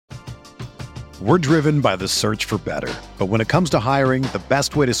We're driven by the search for better. But when it comes to hiring, the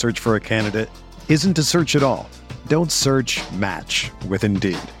best way to search for a candidate isn't to search at all. Don't search, match with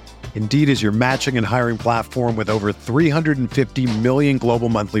Indeed. Indeed is your matching and hiring platform with over 350 million global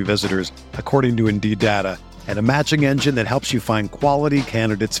monthly visitors, according to Indeed data, and a matching engine that helps you find quality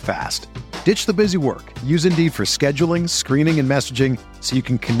candidates fast. Ditch the busy work. Use Indeed for scheduling, screening, and messaging so you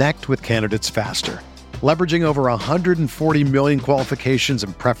can connect with candidates faster. Leveraging over 140 million qualifications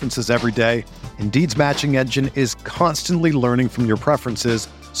and preferences every day, Indeed's matching engine is constantly learning from your preferences,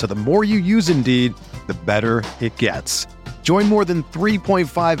 so the more you use Indeed, the better it gets. Join more than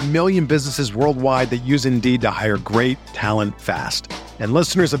 3.5 million businesses worldwide that use Indeed to hire great talent fast. And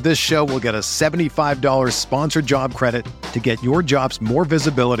listeners of this show will get a $75 sponsored job credit to get your jobs more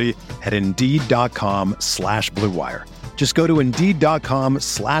visibility at Indeed.com/Blue Wire. Just go to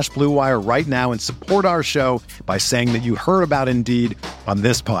Indeed.com/Blue Wire right now and support our show by saying that you heard about Indeed on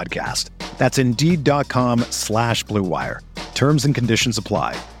this podcast. That's Indeed.com/Blue Wire. Terms and conditions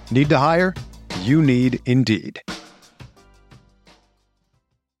apply. Need to hire? You need Indeed.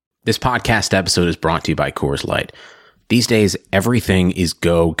 This podcast episode is brought to you by Coors Light. These days, everything is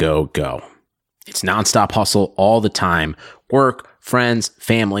go, go, go. It's nonstop hustle all the time. Work, friends,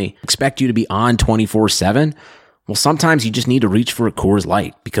 family expect you to be on 24/7. Well, sometimes you just need to reach for a Coors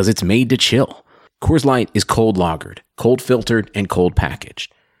Light because it's made to chill. Coors Light is cold lagered, cold filtered, and cold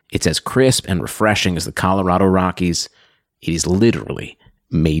packaged. It's as crisp and refreshing as the Colorado Rockies. It is literally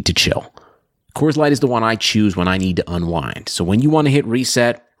made to chill. Coors Light is the one I choose when I need to unwind. So when you want to hit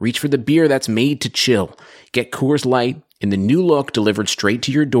reset, reach for the beer that's made to chill. Get Coors Light in the new look delivered straight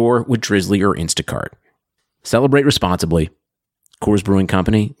to your door with Drizzly or Instacart. Celebrate responsibly. Coors Brewing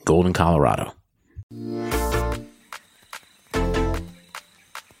Company, Golden, Colorado.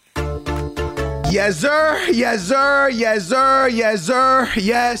 Yes, sir. Yes, sir. Yes, sir. Yes, sir.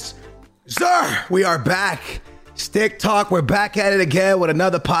 Yes, sir. We are back. Stick Talk. We're back at it again with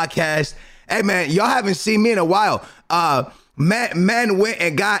another podcast. Hey, man, y'all haven't seen me in a while. Man went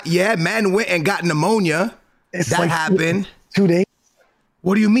and got pneumonia. It's that like happened. 2 days.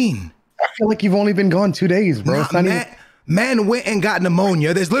 What do you mean? I feel like you've only been gone 2 days, bro. It's not even... Man went and got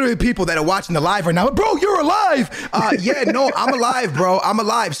pneumonia. There's literally people that are watching the live right now. Bro, you're alive. Yeah, no, I'm alive, bro. I'm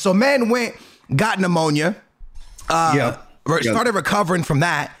alive. So man went, got pneumonia. Started recovering from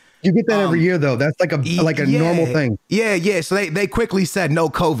that. You get that every year, though. That's like a normal thing. Yeah. So they quickly said no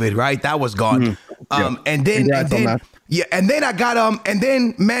COVID, right? That was gone. And then I got and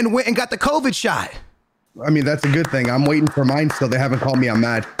then man went and got the COVID shot. I mean, that's a good thing. I'm waiting for mine still. They haven't called me. I'm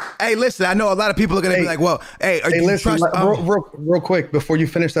mad. Hey, listen, I know a lot of people are going to be like, well, listen, real quick, before you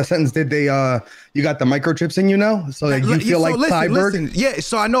finish that sentence, did they, you got the microchips in you now? So that you feel like Cyborg? Yeah,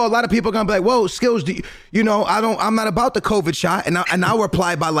 so I know a lot of people are going to be like, whoa, Skills, I'm not about the COVID shot. And I'll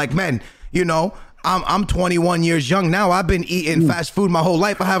reply by like, man, I'm 21 years young now. I've been eating fast food my whole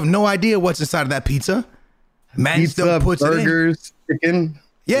life. I have no idea what's inside of that pizza. Man still puts burgers, it in. Chicken.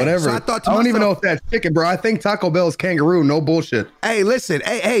 Yeah, whatever. So I don't even know if that's chicken, bro. I think Taco Bell is kangaroo. No bullshit. Hey, listen.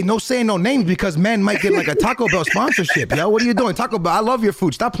 Hey, no saying no names because man might get like a Taco Bell sponsorship. Yo, what are you doing? Taco Bell, I love your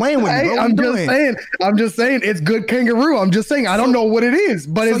food. Stop playing with me, bro. I'm just saying it's good kangaroo. I'm just saying I don't know what it is,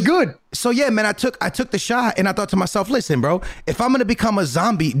 but it's good. So yeah, man, I took the shot and I thought to myself, listen, bro, if I'm gonna become a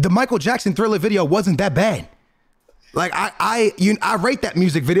zombie, the Michael Jackson Thriller video wasn't that bad. Like I rate that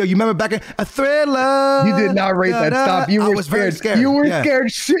music video. You remember back in a Thriller? You did not rate that. Stop. You were scared. You were scared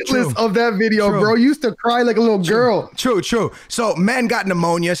shitless of that video, bro. You used to cry like a little girl. True. So man got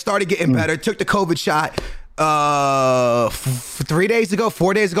pneumonia, started getting better, took the COVID shot 4 days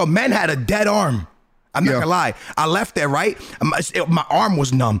ago. Man had a dead arm. I'm not gonna lie. I left there, right? My arm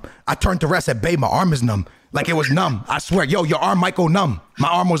was numb. I turned to rest, said, babe, my arm is numb. Like it was numb. I swear, yo, your arm might go numb. My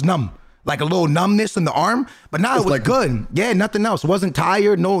arm was numb. Like a little numbness in the arm, but now it was like good. Yeah, nothing else. Wasn't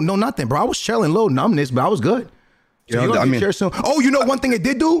tired. No, nothing, bro. I was chilling, little numbness, but I was good. So you're gonna get soon. Oh, you know one thing it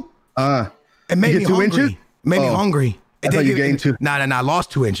did do? It made me hungry. Inches? Made me hungry. I thought you gained 2. Nah. I lost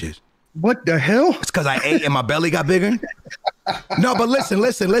 2 inches. What the hell? It's because I ate and my belly got bigger. No, but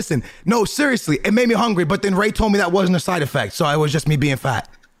listen. No, seriously, it made me hungry. But then Ray told me that wasn't a side effect, so it was just me being fat.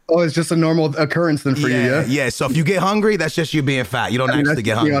 Oh, it's just a normal occurrence then for you, yeah? Yeah, so if you get hungry, that's just you being fat. You don't actually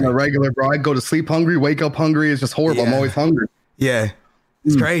get hungry. On a regular, bro. I go to sleep hungry, wake up hungry. It's just horrible. I'm always hungry. Yeah,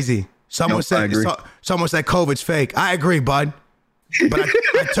 it's crazy. Someone said COVID's fake. I agree, bud. But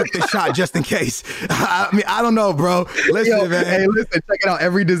I took the shot just in case. I mean, I don't know, bro. Listen, man. Hey, listen, check it out.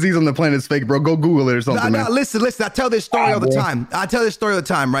 Every disease on the planet is fake, bro. Go Google it or something, man. Listen. I tell this story all the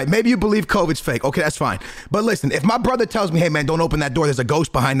time. Right? Maybe you believe COVID's fake. Okay, that's fine. But listen, if my brother tells me, hey, man, don't open that door. There's a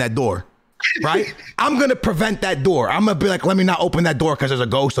ghost behind that door. right? I'm going to prevent that door. I'm going to be like, let me not open that door because there's a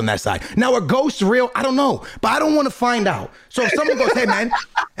ghost on that side. Now, are ghosts real? I don't know, but I don't want to find out. So if someone goes,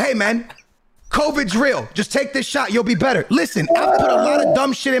 hey, man, COVID's real. Just take this shot. You'll be better. Listen, I put a lot of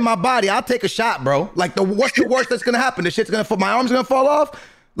dumb shit in my body. I'll take a shot, bro. Like, what's the worst that's going to happen? My arm's going to fall off?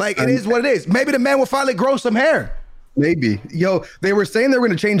 Like, it is what it is. Maybe the man will finally grow some hair. Maybe. Yo, they were saying they were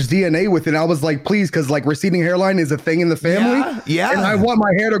going to change DNA with it. I was like, please, because like receding hairline is a thing in the family. Yeah. And I want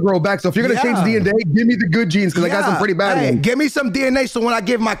my hair to grow back. So if you're going to change DNA, give me the good genes because I got some pretty bad ones. Give me some DNA so when I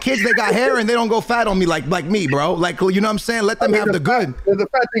give my kids, they got hair and they don't go fat on me like me, bro. Like, you know what I'm saying? Let them have the good. The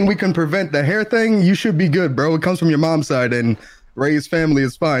fat thing we can prevent. The hair thing, you should be good, bro. It comes from your mom's side and Ray's family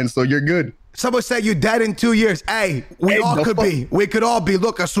is fine. So you're good. Someone said you're dead in 2 years. Hey, we all could be. We could all be.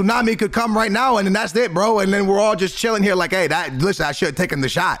 Look, a tsunami could come right now, and then that's it, bro. And then we're all just chilling here like, hey, listen, I should have taken the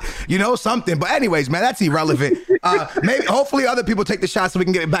shot. You know, something. But anyways, man, that's irrelevant. Hopefully other people take the shot so we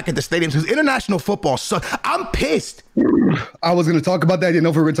can get it back at the stadiums. Because international football sucks. I'm pissed. I was going to talk about that. I didn't know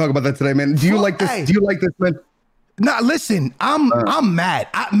if we were going to talk about that today, man. Do you like this? Do you like this, man? Nah, listen, I'm mad.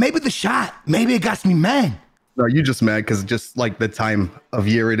 Maybe the shot. Maybe it got me mad. No, you just mad because just like the time of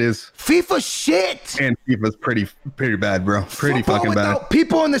year it is. FIFA shit. And FIFA's pretty bad, bro. Pretty football fucking bad.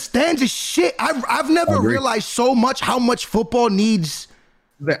 People in the stands is shit. I've never realized so much how much football needs.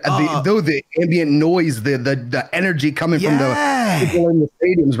 The ambient noise, the energy coming from the people in the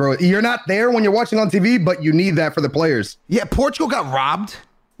stadiums, bro. You're not there when you're watching on TV, but you need that for the players. Yeah, Portugal got robbed.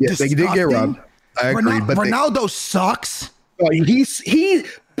 Yes, they did get robbed. I agree. But Ronaldo sucks. He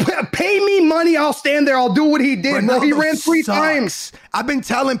pay me money, I'll stand there. I'll do what he did, bro. He ran 3 times. I've been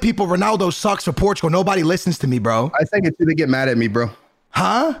telling people Ronaldo sucks for Portugal. Nobody listens to me, bro. I say it too. They get mad at me, bro.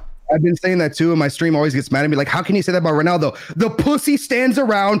 Huh? I've been saying that too, and my stream always gets mad at me. Like, how can you say that about Ronaldo? The pussy stands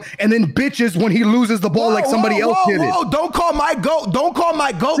around and then bitches when he loses the ball like somebody else did it. Don't call my GOAT. Don't call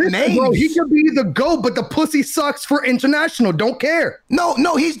my GOAT names. Bro, he could be the GOAT, but the pussy sucks for international. Don't care. No,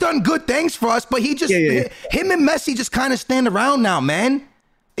 he's done good things for us, but he just him and Messi just kind of stand around now, man.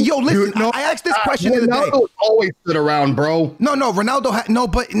 Yo, listen, dude, I asked this question the other day. Ronaldo always stood around, bro. No,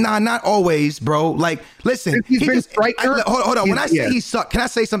 Ronaldo not always, bro. Like, listen, hold on. When I say he sucked, can I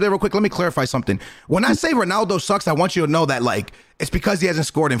say something real quick? Let me clarify something. When I say Ronaldo sucks, I want you to know that, like, it's because he hasn't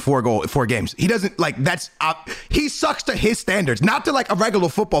scored in 4 games. He doesn't, like, he sucks to his standards, not to, like, a regular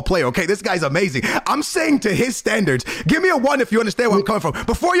football player, okay? This guy's amazing. I'm saying to his standards. Give me a 1 if you understand where I'm coming from.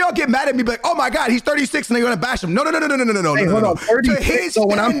 Before y'all get mad at me, be like, oh my God, he's 36 and they're going to bash him. No. Hey, hold on.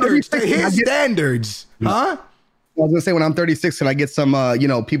 To his standards. Huh? I was going to say, when I'm 36, can I get some,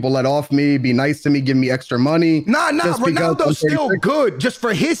 people let off me, be nice to me, give me extra money? Nah, Ronaldo's still good. Just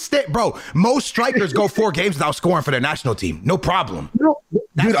for his bro, most strikers go 4 games without scoring for their national team. No problem. No,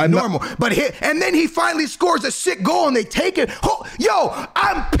 that's normal. But and then he finally scores a sick goal and they take it. Yo,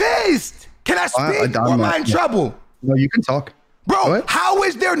 I'm pissed. Can I speak or am I in trouble? No, you can talk. Bro, how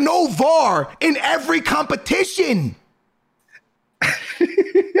is there no VAR in every competition?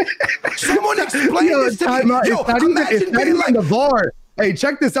 Someone explain this to me. It's not even the VAR. Hey,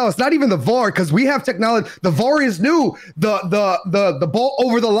 check this out. It's not even the VAR because we have technology. The VAR is new. The ball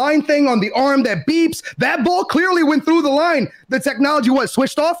over the line thing on the arm that beeps. That ball clearly went through the line. The technology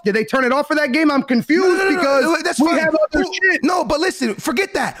switched off? Did they turn it off for that game? I'm confused because that's fine. Have other shit. No, but listen,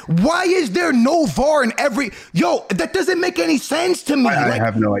 forget that. Why is there no VAR in every? Yo, that doesn't make any sense to me. I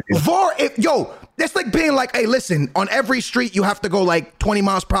have no idea. VAR, that's like being like, hey, listen, on every street you have to go like 20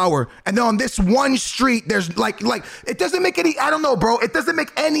 miles per hour. And then on this one street, there's like it doesn't make any, I don't know, bro. It doesn't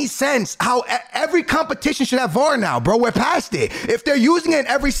make any sense how every competition should have VAR now, bro. We're past it. If they're using it in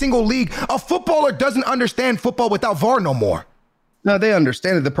every single league, a footballer doesn't understand football without VAR no more. No, they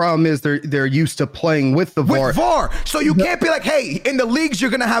understand it. The problem is they're used to playing with the VAR. With VAR. So you can't be like, hey, in the leagues, you're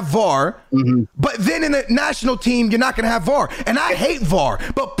going to have VAR, but then in the national team, you're not going to have VAR. And I hate VAR,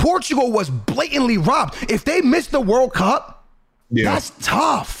 but Portugal was blatantly robbed. If they missed the World Cup, that's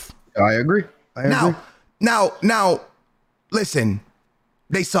tough. I agree. Now, listen,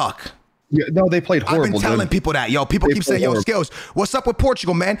 they suck. Yeah, no, they played horrible. I've been telling people that, yo. People keep saying, yo, Skills, what's up with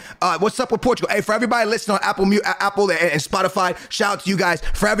Portugal, man? What's up with Portugal? Hey, for everybody listening on Apple and Spotify, shout out to you guys.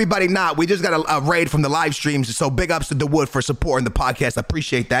 For everybody not, we just got a raid from the live streams, so big ups to DeWood for supporting the podcast. I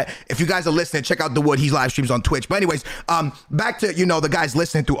appreciate that. If you guys are listening, check out DeWood. He's live streams on Twitch. But anyways, back to, the guys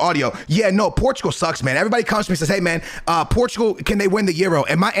listening through audio. Yeah, no, Portugal sucks, man. Everybody comes to me and says, hey, man, Portugal, can they win the Euro?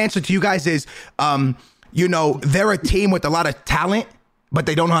 And my answer to you guys is, they're a team with a lot of talent, but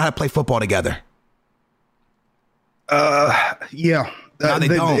they don't know how to play football together. Yeah. No, they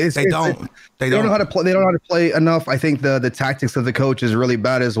don't. They don't know how to play. They don't know how to play enough. I think the tactics of the coach is really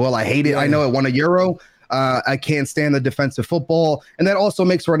bad as well. I hate it. I know it won a Euro. I can't stand the defensive football. And that also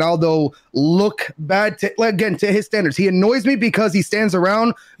makes Ronaldo look bad, again, to his standards. He annoys me because he stands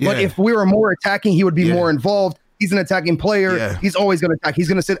around, but if we were more attacking, he would be more involved. He's an attacking player. Yeah. He's always going to attack. He's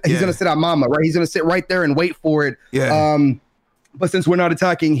going to sit. He's going to sit on Mama, right? He's going to sit right there and wait for it. Yeah. But since we're not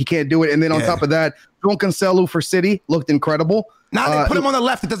attacking, he can't do it. And then on top of that, João Cancelo for City looked incredible. Now they put him on the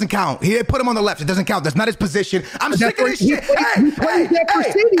left. It doesn't count. He put him on the left. It doesn't count. That's not his position. I'm sick of this shit.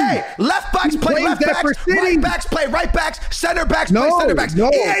 Hey, left backs play left backs. Right backs play right backs. Center backs play center backs.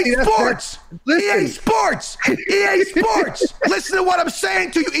 EA Sports. EA Sports. EA Sports. Listen to what I'm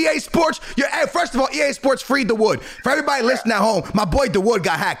saying to you, EA Sports. First of all, EA Sports freed the wood. For everybody listening at home, my boy DeWood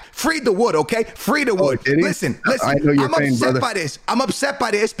got hacked. Freed the wood, okay? Free the wood. Listen. I'm upset by this. I'm upset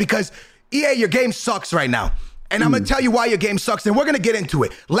by this because EA, your game sucks right now. And I'm going to tell you why your game sucks, and we're going to get into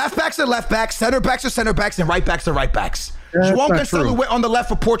it. Left backs are left backs, center backs are center backs, and right backs are right backs. João Cancelo went on the left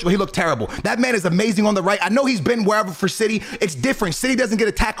for Portugal. He looked terrible. That man is amazing on the right. I know he's been wherever for City. It's different. City doesn't get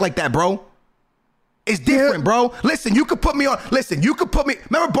attacked like that, bro. It's different, bro. Listen, you could put me on.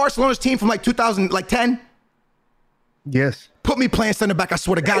 Remember Barcelona's team from like 2010? Yes. Put me playing center back. I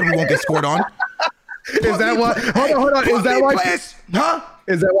swear to God, we won't get scored on. Is that why? Hold on. Is that why?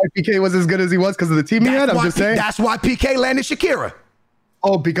 Is that why PK was as good as he was because of the team he had? I'm just saying. That's why PK landed Shakira.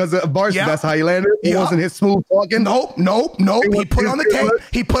 Oh, because of Barca, that's how he landed? It wasn't his smooth talking? Nope. He put on the tape.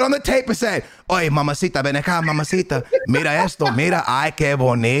 He put on the tape and said, Oye, mamacita, ven acá, mamacita. Mira esto, mira, ay, qué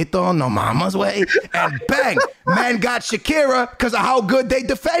bonito, no mamas, way. And bang, man got Shakira because of how good they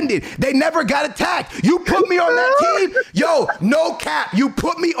defended. They never got attacked. You put me on that team, yo, no cap. You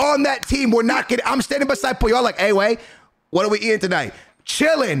put me on that team. We're not getting, I'm standing beside Puyol like, hey, wait, what are we eating tonight?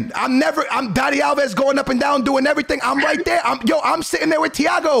 Chilling. I'm Dani Alves going up and down doing everything. I'm right there. I'm sitting there with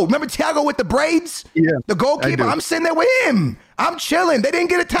Thiago. Remember Thiago with the braids? Yeah. The goalkeeper. I'm sitting there with him. I'm chilling. They didn't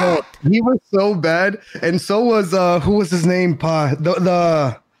get attacked. He was so bad. And so was who was his name?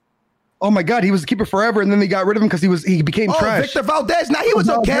 Oh my God, he was the keeper forever, and then they got rid of him because he became trash. Victor Valdez. Nah, he was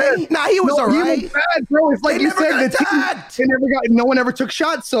okay. Nah, he was all right. He was bad, bro. It's like you said, no one ever took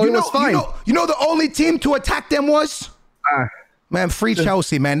shots, so it was fine. You know the only team to attack them was? Man, free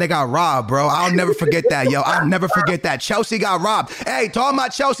Chelsea, man. They got robbed, bro. I'll never forget that, yo. I'll never forget that. Chelsea got robbed. Hey, to all my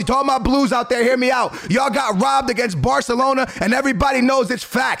Chelsea, to all my Blues out there, hear me out. Y'all got robbed against Barcelona, and everybody knows it's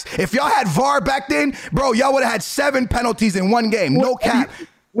facts. If y'all had VAR back then, bro, y'all would have had 7 penalties in one game. No cap.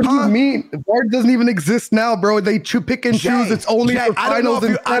 What do you mean? VAR doesn't even exist now, bro. They pick and choose. It's only for finals.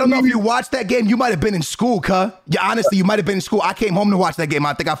 I don't know if you watched that game. You might have been in school, cuh. Yeah, honestly, you might have been in school. I came home to watch that game.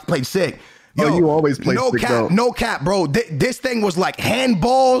 I think I played sick. Yo, you always play sick, though. No cap, bro. This thing was like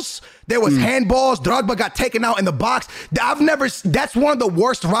handballs. There was handballs. Drogba got taken out in the box. That's one of the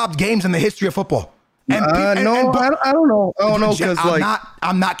worst robbed games in the history of football. I don't know. I don't know because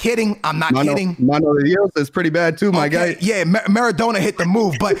I'm not kidding. Mano de Dios is pretty bad too, my guy. Yeah, Maradona hit the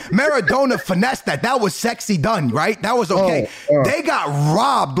move, but Maradona finessed that. That was sexy done, right? That was okay. They got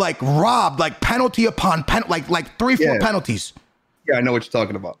robbed, like penalty upon penalty, like 3-4 penalties. Yeah, I know what you're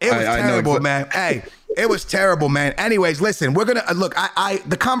talking about. It was terrible, man. Hey, it was terrible, man. Anyways, listen, we're gonna look.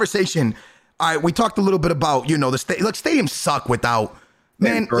 The conversation. All right, we talked a little bit about the stadiums suck without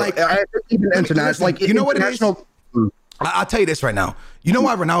man. Like even international, like you know what it is. I'll tell you this right now. You know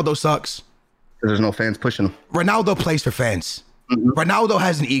why Ronaldo sucks? There's no fans pushing him. Ronaldo plays for fans. Ronaldo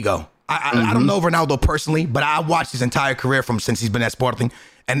has an ego. I don't know Ronaldo personally, but I watched his entire career since he's been at Sporting,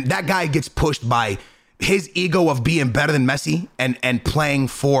 and that guy gets pushed by his ego of being better than Messi and playing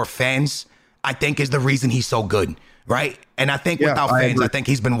for fans, I think is the reason he's so good, right? And I think without fans, I think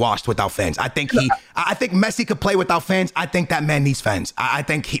he's been washed without fans. I think Messi could play without fans. I think that man needs fans. I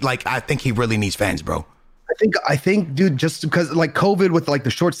think he really needs fans, bro. I think, dude, just because like COVID with like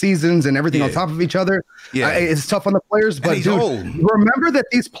the short seasons and everything on top of each other, it's tough on the players. But dude, remember that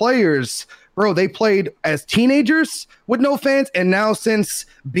these players, bro, they played as teenagers with no fans, and now since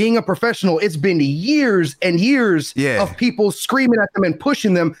being a professional, it's been years and years of people screaming at them and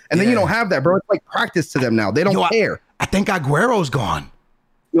pushing them, and then you don't have that, bro. It's like practice to them now. They don't care. I think Aguero's gone.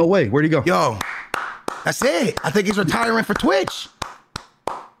 No way. Where'd he go? Yo, that's it. I think he's retiring for Twitch.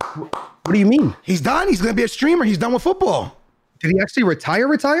 What do you mean? He's done. He's going to be a streamer. He's done with football. Did he actually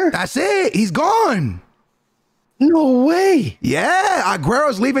retire? That's it. He's gone. No way. Yeah,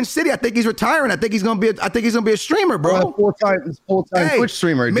 Aguero's leaving City. I think he's retiring. I think he's gonna be a streamer, bro. Full-time Twitch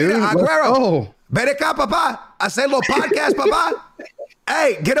streamer, dude. Mira, Aguero. Ven acá, papá. Hacerlo podcast, papá.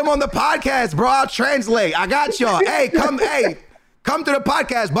 Hey, get him on the podcast, bro. I'll translate. I got y'all. Hey, come. Hey, Come to the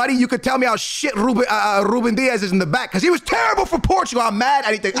podcast, buddy. You could tell me how shit Ruben Diaz is in the back because he was terrible for Portugal. I'm mad.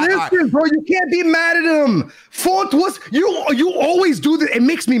 Listen, bro, you can't be mad at him. Font was you always do that. It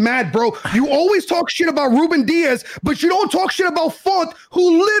makes me mad, bro. You always talk shit about Ruben Diaz, but you don't talk shit about Font,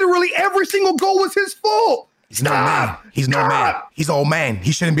 who literally every single goal was his fault. He's no man. He's no man. He's old man.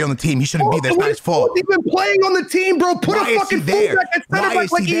 He shouldn't be on the team. He shouldn't be there. It's not his fault. He's been playing on the team, bro. Put a fucking fullback at center back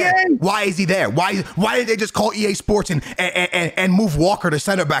like EA. Why is he there? Why didn't they just call EA Sports and move Walker to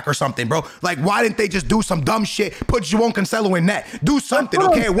center back or something, bro? Like, why didn't they just do some dumb shit? Put João Cancelo in net. Do something,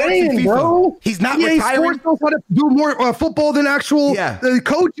 okay? It works in FIFA. Bro. He's not EA retiring. Sports knows how to do more football than actual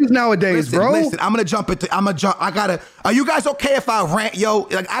coaches nowadays, bro. Listen, I'm gonna jump into. Are you guys okay if I rant, yo?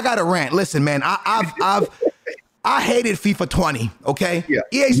 Like, I gotta rant. Listen, man. I hated FIFA 20, okay? Yeah.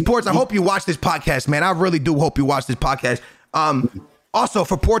 EA Sports, I hope you watch this podcast, man. I really do hope you watch this podcast. Also,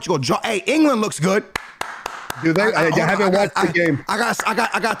 for Portugal, hey, England looks good. Do they? I haven't watched the game. I got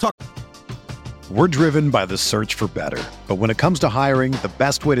to talk. We're driven by the search for better. But when it comes to hiring, the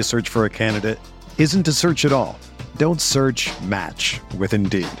best way to search for a candidate isn't to search at all. Don't search, match with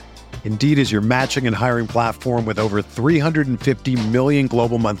Indeed. Indeed is your matching and hiring platform with over 350 million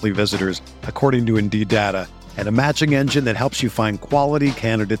global monthly visitors, according to Indeed data, and a matching engine that helps you find quality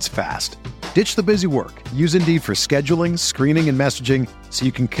candidates fast. Ditch the busy work. Use Indeed for scheduling, screening, and messaging so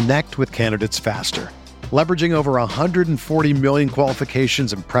you can connect with candidates faster. Leveraging over 140 million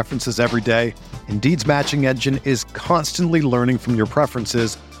qualifications and preferences every day, Indeed's matching engine is constantly learning from your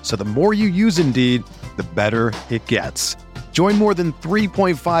preferences, so the more you use Indeed, the better it gets. Join more than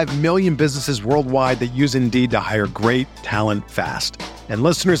 3.5 million businesses worldwide that use Indeed to hire great talent fast. And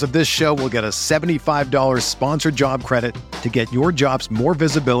listeners of this show will get a $75 sponsored job credit to get your jobs more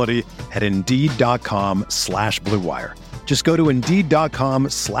visibility at Indeed.com/Blue Wire. Just go to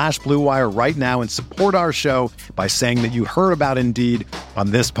Indeed.com/Blue Wire right now and support our show by saying that you heard about Indeed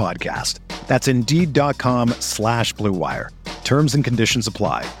on this podcast. That's Indeed.com/Blue Wire. Terms and conditions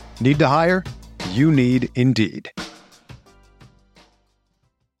apply. Need to hire? You need Indeed.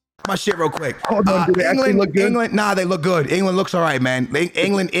 My shit real quick. England, nah, they look good. England looks all right, man.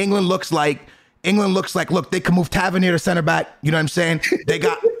 England looks like, look, they can move Tavernier to center back. You know what I'm saying? They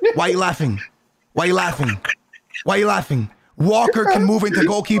got, why you laughing? Walker can move into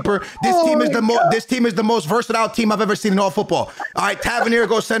goalkeeper. This team is the most versatile team I've ever seen in all football. All right, Tavernier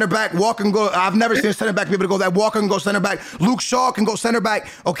goes center back. Walker can go. I've never seen a center back be able to go that. Walker can go center back. Luke Shaw can go center back.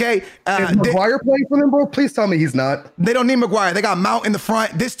 Okay. Is Maguire playing for them, bro? Please tell me he's not. They don't need Maguire. They got Mount in the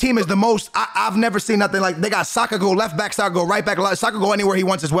front. This team is the most. I've never seen nothing like. They got Saka go left back, Saka go right back. Saka go anywhere he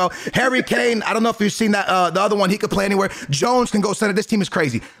wants as well. Harry Kane. I don't know if you've seen that. The other one, he could play anywhere. Jones can go center. This team is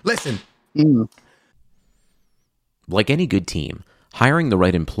crazy. Listen. Like any good team, hiring the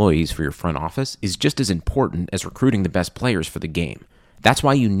right employees for your front office is just as important as recruiting the best players for the game. That's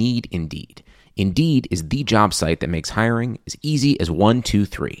why you need Indeed. Indeed is the job site that makes hiring as easy as 1, 2,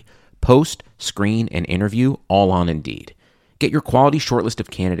 3. Post, screen, and interview all on Indeed. Get your quality shortlist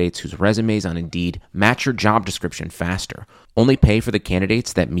of candidates whose resumes on Indeed match your job description faster. Only pay for the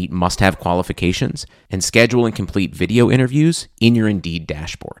candidates that meet must-have qualifications, and schedule and complete video interviews in your Indeed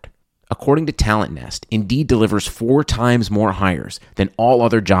dashboard. According to Talent Nest, Indeed delivers 4 times more hires than all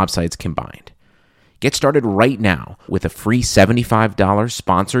other job sites combined. Get started right now with a free $75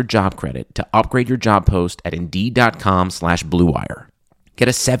 sponsored job credit to upgrade your job post at Indeed.com/Blue Wire. Get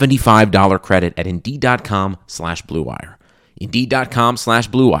a $75 credit at Indeed.com/Blue Wire.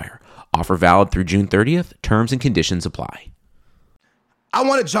 Indeed.com/Blue Wire. Offer valid through June 30th. Terms and conditions apply. I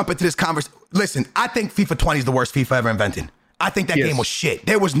want to jump into this conversation. Listen, I think FIFA 20 is the worst FIFA ever invented. I think that game was shit.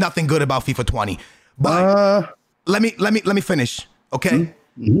 There was nothing good about FIFA 20. But let me finish, okay?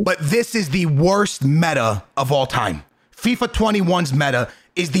 Mm-hmm. But this is the worst meta of all time. FIFA 21's meta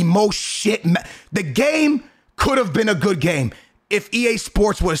is the most shit. The game could have been a good game if EA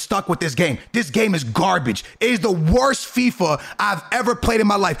Sports would have stuck with this game. This game is garbage. It is the worst FIFA I've ever played in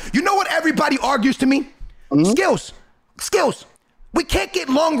my life. You know what everybody argues to me? Mm-hmm. Skills. We can't get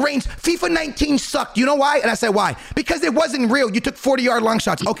long range. FIFA 19 sucked. You know why? And I said, why? Because it wasn't real. You took 40-yard long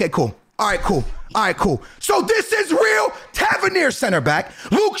shots. Okay, cool. All right, cool. So this is real. Tavernier center back.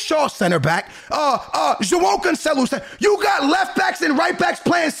 Luke Shaw center back. João Cancelo center. You got left backs and right backs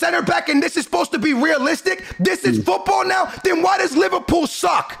playing center back, and this is supposed to be realistic? This is football now? Then why does Liverpool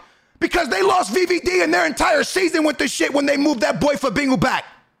suck? Because they lost VVD in their entire season with this shit when they moved that boy Fabinho back.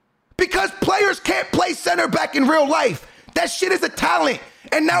 Because players can't play center back in real life. That shit is a talent.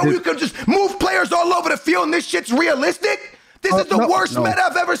 And now you can just move players all over the field and this shit's realistic? This is the worst meta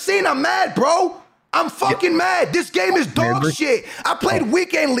I've ever seen. I'm mad, bro. I'm fucking mad. This game is dog shit. I played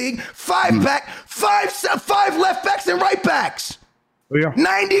weekend league, 5 back, five left backs and right backs. Yeah.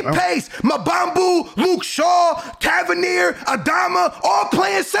 90 pace. Mabambu, Luke Shaw, Tavernier, Adama, all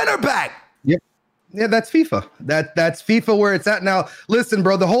playing center back. Yep. Yeah, that's FIFA. That's FIFA where it's at now. Listen,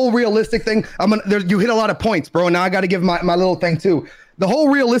 bro, the whole realistic thing. You hit a lot of points, bro. Now I got to give my little thing too. The whole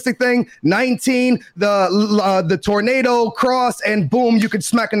realistic thing, 19, the tornado cross, and boom, you could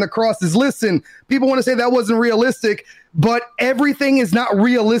smack in the crosses. Listen, people want to say that wasn't realistic, but everything is not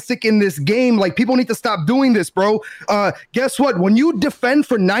realistic in this game. Like, people need to stop doing this, bro. Guess what? When you defend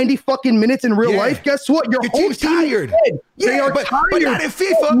for 90 fucking minutes in real life, guess what? Your whole team's tired. They are but tired. But not in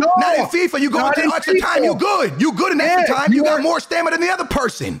FIFA. No, not in FIFA. You go into extra time, you good. You good in extra time. You got more stamina than the other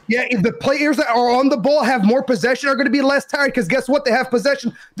person. Yeah, if the players that are on the ball have more possession are going to be less tired because guess what? They have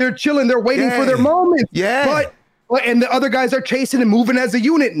possession. They're chilling. They're waiting for their moment. Yeah. And the other guys are chasing and moving as a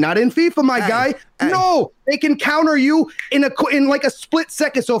unit. Not in FIFA, my guy. No, they can counter you in like a split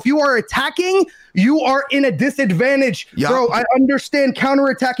second. So if you are attacking, you are in a disadvantage. Bro, I understand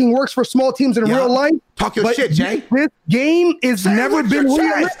counterattacking works for small teams in real life. Talk your shit, Jay. This game is never been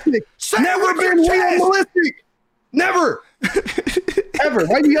realistic. Never been realistic. Never. Ever.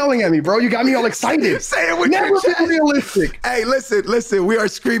 Why are you yelling at me, bro? You got me all excited. Say it with Never your chest. been realistic. Hey, listen. We are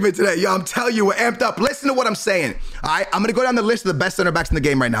screaming today. Yo, I'm telling you, we're amped up. Listen to what I'm saying. All right, I'm going to go down the list of the best center backs in the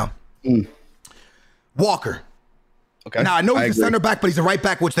game right now. Walker. Okay. Now, I know he's a center back, but he's a right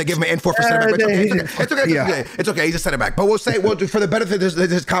back, which they give him an in for center back. It's okay. He's a center back. But we'll for the benefit of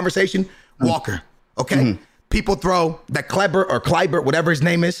this conversation, Walker. Okay? People throw that Kleber, whatever his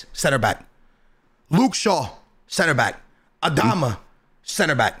name is, center back. Luke Shaw, center back. Adama,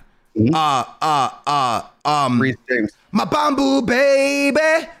 center back. Reece James. Mabambu,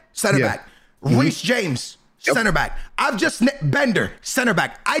 baby, center back. Reece James, center back. Bender, center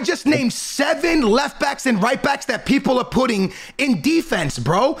back. I just named 7 left backs and right backs that people are putting in defense,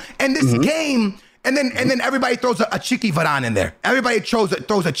 bro. And this game, and then everybody throws a cheeky Varane in there. Everybody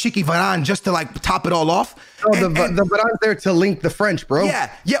throws a cheeky Varane just to like top it all off. Oh, the Varane's there to link the French, bro.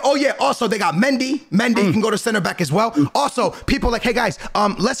 Yeah. Oh, yeah. Also, they got Mendy. Mendy can go to center back as well. Also, people like, hey, guys,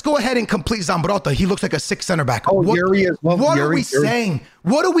 let's go ahead and complete Zambrotta. He looks like a 6 center back. Oh, Yuri as well. What are we saying?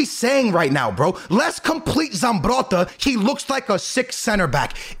 What are we saying right now, bro? Let's complete Zambrotta. He looks like a 6 center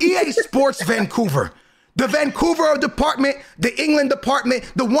back. EA Sports Vancouver. The Vancouver department, the England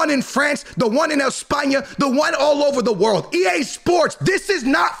department, the one in France, the one in España, the one all over the world. EA Sports, this is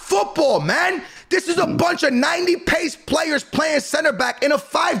not football, man. This is a bunch of 90 pace players playing center back in a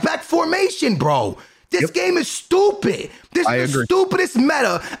 5-back formation, bro. This game is stupid. This is the stupidest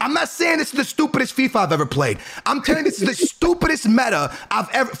meta. I'm not saying this is the stupidest FIFA I've ever played. I'm telling you this is the stupidest meta I've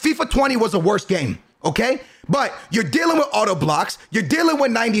ever. FIFA 20 was the worst game, okay? But you're dealing with auto blocks, you're dealing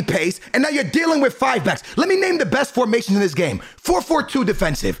with 90 pace, and now you're dealing with 5-backs. Let me name the best formations in this game. 4-4-2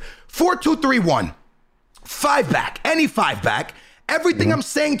 defensive, 4-2-3-1, 5-back, any 5-back. Everything I'm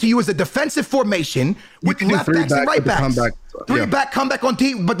saying to you is a defensive formation with left backs and right backs. 3-back comeback on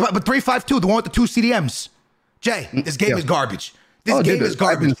D, but 3-5-2, the one with the 2 CDMs. Jay, this game is garbage. This game is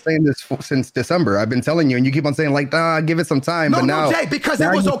garbage. I've been saying this since December. I've been telling you, and you keep on saying, like, give it some time. No, Jay, because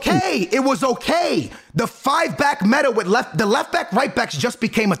it was okay. It was okay. The 5-back meta with the left back, right backs just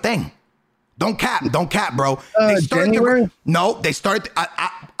became a thing. Don't cap, bro. They started January? They started.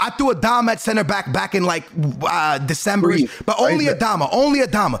 I threw Adama at center back in like December, but only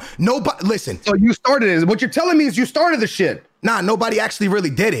Adama. Nobody, listen. So you started it. What you're telling me is you started the shit. Nah, nobody actually really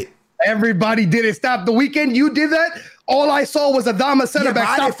did it. Everybody did it. Stop the weekend. You did that. All I saw was Adama center back.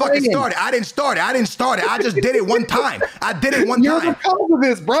 I didn't fucking start it. I didn't start it. I just did it one time. You're the cause of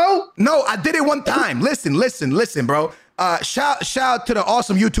this, bro. No, I did it one time. Listen, bro. Shout out to the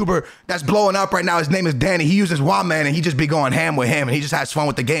awesome YouTuber that's blowing up right now. His name is Danny. He uses Wildman and he just be going ham with him and he just has fun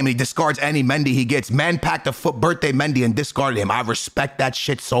with the game and he discards any Mendy he gets. Man packed a birthday Mendy and discarded him. I respect that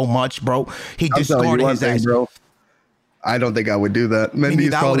shit so much, bro. He discarded his ass. Bro. I don't think I would do that.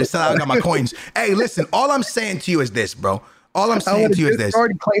 Mendy's probably I got my coins. Hey, listen, all I'm saying to you is this, bro. All I'm saying to you is this. I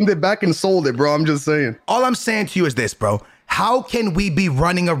already claimed it back and sold it, bro. I'm just saying. All I'm saying to you is this, bro. How can we be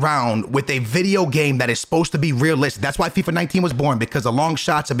running around with a video game that is supposed to be realistic? That's why FIFA 19 was born, because of long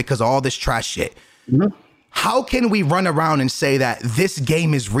shots and because of all this trash shit. How can we run around and say that this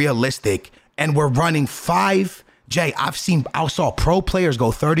game is realistic and we're running 5? Jay, I saw pro players go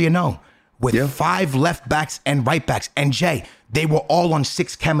 30-0 with 5 left backs and right backs. And Jay, they were all on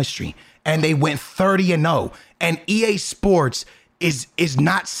 6 chemistry and they went 30-0. And EA Sports is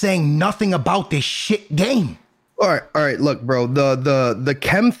not saying nothing about this shit game. All right. Look, bro, the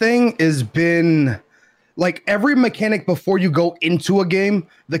chem thing has been like every mechanic before you go into a game,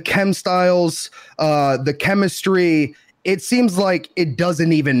 the chem styles, the chemistry, it seems like it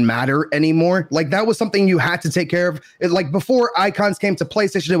doesn't even matter anymore. Like that was something you had to take care of. Like before icons came to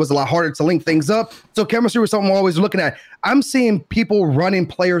PlayStation, it was a lot harder to link things up. So chemistry was something we're always looking at. I'm seeing people running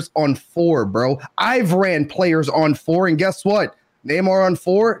players on 4, bro. I've ran players on 4, and guess what? Neymar on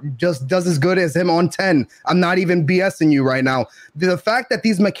 4 just does as good as him on 10. I'm not even BSing you right now. The fact that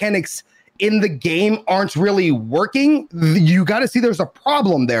these mechanics in the game aren't really working, you got to see there's a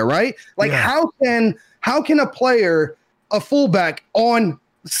problem there, right? Like how can a player, a fullback on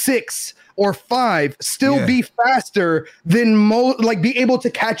 6 or 5 still be faster than be able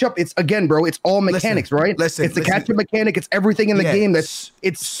to catch up? It's again, bro, it's all mechanics, right? It's the catch up mechanic. It's everything in the game that's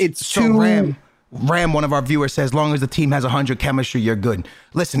it's so too. Ram, one of our viewers says, as long as the team has 100 chemistry, you're good.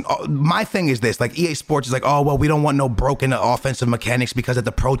 Listen, my thing is this, like EA Sports is like, oh, well, we don't want no broken offensive mechanics because at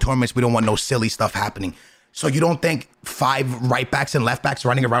the pro tournaments, we don't want no silly stuff happening. So you don't think 5 right backs and left backs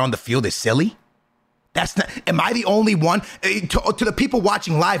running around on the field is silly? That's not. Am I the only one? To the people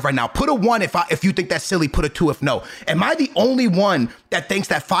watching live right now, put a 1 if you think that's silly. Put a 2 if no. Am I the only one that thinks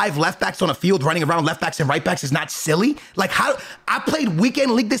that 5 left backs on a field running around left backs and right backs is not silly? Like how I played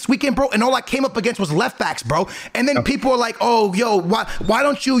weekend league this weekend, bro, and all I came up against was left backs, bro. And then people are like, oh, yo, why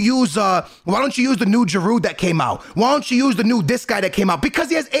don't you use the new Giroud that came out? Why don't you use the new this guy that came out? Because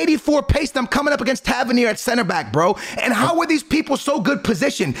he has 84 pace. And I'm coming up against Tavernier at center back, bro. And how are these people so good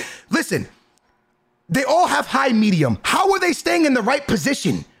positioned? Listen. They all have high medium. How are they staying in the right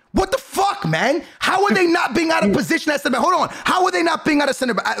position? What the fuck, man? How are they not being out of position at center back? Hold on. How are they not being out of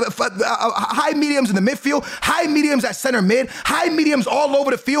center back? High mediums in the midfield, high mediums at center mid, high mediums all over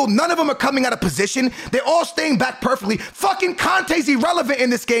the field. None of them are coming out of position. They're all staying back perfectly. Fucking Conte's irrelevant in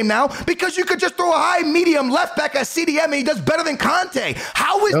this game now because you could just throw a high medium left back at CDM and he does better than Conte.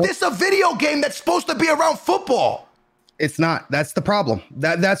 How is this a video game that's supposed to be around football? It's not. That's the problem.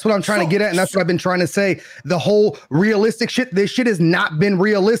 That's what I'm trying to get at, and that's what I've been trying to say. The whole realistic shit, this shit has not been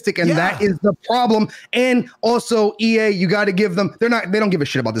realistic, and that is the problem. And also, EA, you got to give them. They don't give a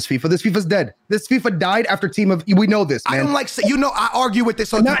shit about this FIFA. This FIFA's dead. This FIFA died after Team of. We know this, man. I don't like. I argue with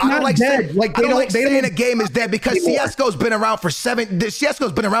this. I don't like saying. Like they don't saying a game is dead because CS:GO's been around for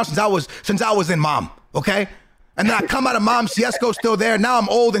CS:GO's been around since I was in mom. Okay. And then I come out of mom, CS:GO's still there. Now I'm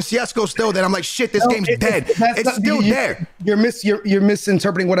old and CS:GO's still there. I'm like, shit, this game's dead. It's still there. You're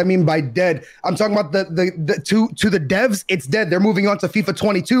misinterpreting what I mean by dead. I'm talking about the to the devs, it's dead. They're moving on to FIFA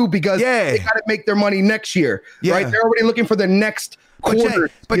 22 because they got to make their money next year, right? They're already looking for the next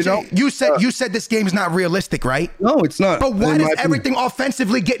quarter. But you said this game is not realistic, right? No, it's not. But why does everything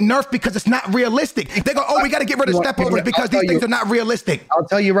offensively get nerfed because it's not realistic? They go, oh, we got to get rid of step overs because these things are not realistic. I'll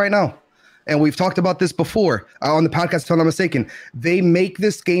tell you right now. And we've talked about this before on the podcast, if I'm not mistaken. They make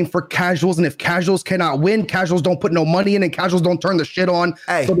this game for casuals, and if casuals cannot win, casuals don't put no money in, and casuals don't turn the shit on.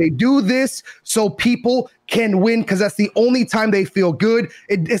 So they do this so people can win because that's the only time they feel good.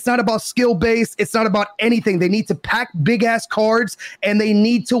 It's not about skill base. It's not about anything. They need to pack big ass cards, and they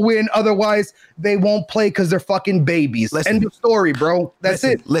need to win. Otherwise, they won't play because they're fucking babies. End of story, bro. That's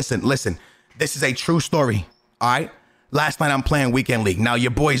it. Listen. This is a true story. All right. Last night I'm playing weekend league. Now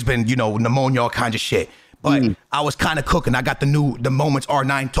your boy's been, pneumonia, all kinds of shit. But I was kind of cooking. I got the Moments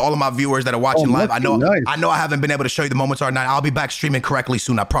R9 to all of my viewers that are watching live. I know I haven't been able to show you the Moments R9. I'll be back streaming correctly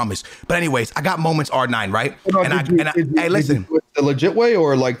soon, I promise. But anyways, I got Moments R9, right? Hey, listen. The legit way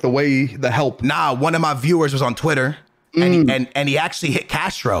or like the help? Nah, one of my viewers was on Twitter. And he actually hit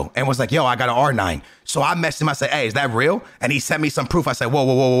Castro and was like, yo, I got an R9. So I messaged him. I said, hey, is that real? And he sent me some proof. I said,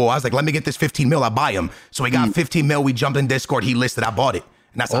 whoa. I was like, let me get this 15 mil. I buy him. So he got 15 mil. We jumped in Discord. He listed. I bought it.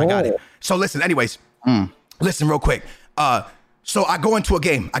 And that's how I got it. So listen, anyways, listen real quick. So I go into a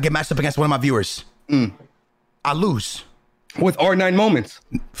game. I get matched up against one of my viewers. I lose. With R9 Moments?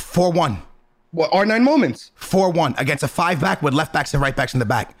 4-1. What, R9 Moments? 4-1 against a 5-back with left backs and right backs in the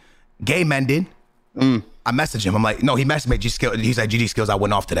back. Game ended. I messaged him. I'm like, no, he messaged me. He said, GG Skills, I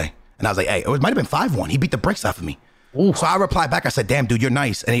went off today. And I was like, hey, it might have been 5-1. He beat the bricks off of me. Ooh. So I replied back. I said, damn, dude, you're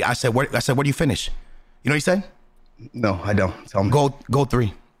nice. And I said, where do you finish? You know what he said? No, I don't. Tell me. Goal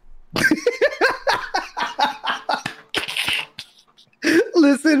 3.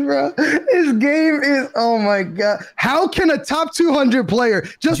 Listen, bro, this game is, oh my God. How can a top 200 player,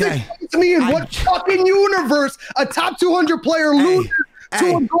 just explain to me in what fucking universe a top 200 player loses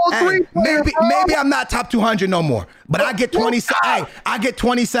to a goal 3 player? Maybe I'm not top 200 no more, but I get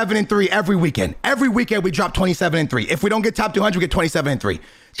 27 and 3 every weekend. Every weekend we drop 27 and 3. If we don't get top 200, we get 27 and 3.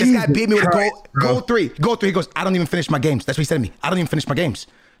 This guy beat me with a goal 3. Goal 3. He goes, I don't even finish my games. That's what he said to me. I don't even finish my games.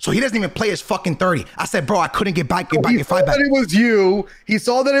 So he doesn't even play his fucking 30. I said, bro, I couldn't get back in 5 back. He saw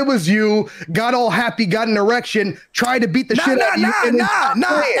that it was you, got all happy, got an erection, tried to beat the shit out of you.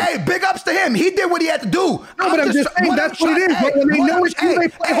 Nah. Hey, big ups to him. He did what he had to do. No, but I'm just saying that's what it is. But when they know it's you, they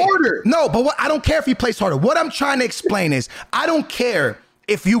play harder. No, but I don't care if he plays harder. What I'm trying to explain is I don't care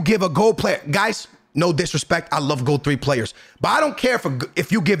if you give a gold player. Guys, no disrespect. I love gold 3 players. But I don't care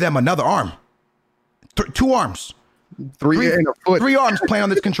if you give them another arm. 2 arms. 3 and a foot. 3 arms playing on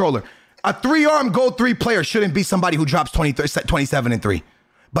this controller. A 3-arm gold 3 player shouldn't be somebody who drops 27 and 3.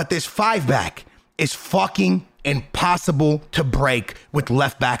 But this 5-back is fucking impossible to break with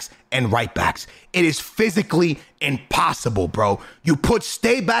left backs and right backs. It is physically impossible, bro. You put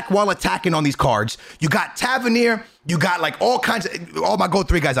stay back while attacking on these cards. You got Tavernier. You got like all kinds of, all my gold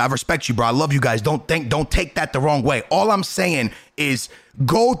 3 guys. I respect you, bro. I love you guys. Don't take that the wrong way. All I'm saying is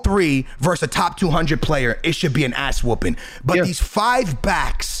gold 3 versus a top 200 player. It should be an ass whooping. But these 5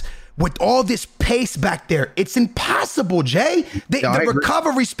 backs with all this pace back there, it's impossible, Jay. The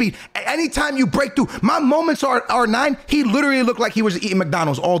recovery speed. Anytime you break through, my moments are 9. He literally looked like he was eating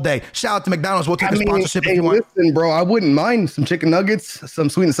McDonald's all day. Shout out to McDonald's. We'll take a sponsorship if you want. Listen, bro, I wouldn't mind some chicken nuggets, some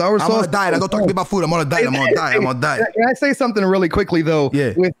sweet and sour sauce. I'm on a diet. Don't talk to me about food. I'm on a diet. I'm on a diet. Can I say something really quickly though?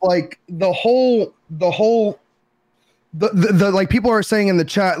 Yeah. With like the whole like people are saying in the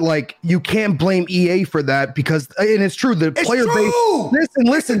chat, like you can't blame EA for that because, and it's true. The player base.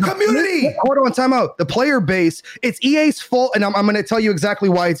 Listen. The community. Hold on, time out. The player base. It's EA's fault, and I'm going to tell you exactly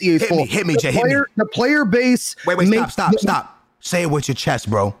why it's EA's fault. Hit me, Jay. Hit me. The player base. Wait. Stop. Say it with your chest,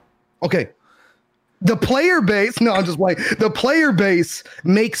 bro. Okay. The player base. No, I'm just like the player base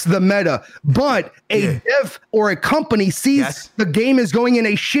makes the meta, but a dev or a company sees the game is going in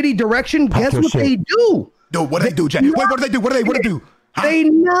a shitty direction. Guess what they do? Dude, what do they do, Jay? Wait, what do they do? What do they do? Huh? They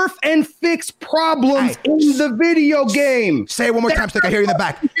nerf and fix problems in the video game. Say it one more time so I can hear you in the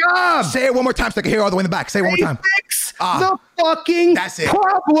back. Say it one more time so I can hear all the way in the back. Say it one more time. Fix the fucking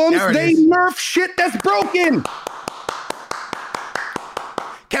problems. They nerf shit that's broken.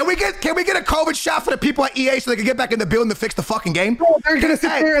 Can we get a COVID shot for the people at EA so they can get back in the building to fix the fucking game? Bro, they're gonna sit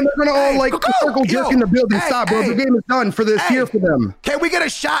there and they're gonna all like circle jerk in the building. Stop, bro. The game is done for this year for them. Can we get a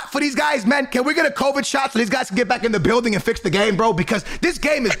shot for these guys, man? Can we get a COVID shot so these guys can get back in the building and fix the game, bro? Because this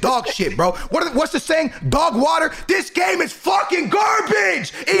game is dog shit, bro. What's the saying? Dog water. This game is fucking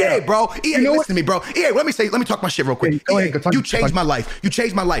garbage. EA, bro. EA, listen to me, bro. EA, let me talk my shit real quick. EA, you changed my life. You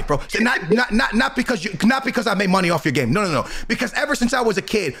changed my life, bro. So not because I made money off your game. No. Because ever since I was a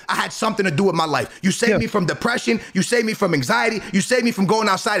kid, I had something to do with my life. You saved me from depression. You saved me from anxiety. You saved me from going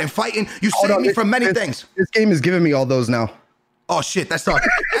outside and fighting. You saved me from many things. This game is giving me all those now. Oh shit, that's all.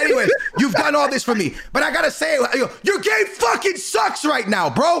 Anyways, you've done all this for me. But I gotta say, your game fucking sucks right now,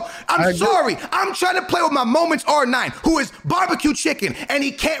 bro. I'm sorry. I'm trying to play with my Moments R9, who is barbecue chicken, and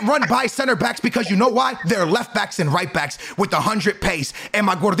he can't run by center backs because you know why? They're left backs and right backs with 100 pace. And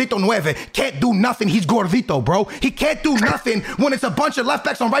my Gordito Nueve can't do nothing. He's Gordito, bro. He can't do nothing when it's a bunch of left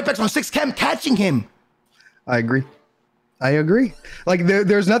backs on right backs on 6 chem catching him. I agree. Like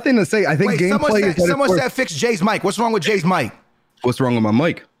there's nothing to say. I think gameplay is. Someone said fix Jay's mic. What's wrong with Jay's mic? What's wrong with my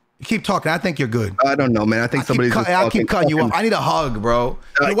mic? You keep talking. I think you're good. I don't know, man. I think somebody's. I'll keep cutting you off. I need a hug, bro.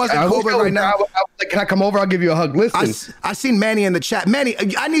 It wasn't COVID right now. Can I come over? I'll give you a hug. Listen, I seen Manny in the chat. Manny,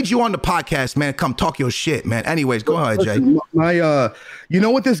 I need you on the podcast, man. Come talk your shit, man. Anyways, go ahead, Jay. You know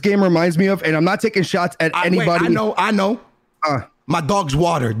what this game reminds me of, and I'm not taking shots at anybody. Wait, I know. My dog's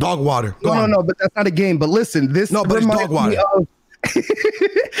water. Dog water. No, but that's not a game. But listen, this. No, but it's dog water.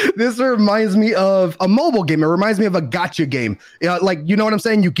 This reminds me of a mobile game. It reminds me of a gotcha game. Like, you know what I'm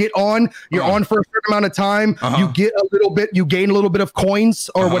saying? You get on, you're on for a certain amount of time. You get a little bit, you gain a little bit of coins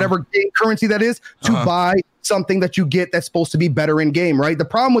or whatever game currency that is to buy something that you get that's supposed to be better in game, right? The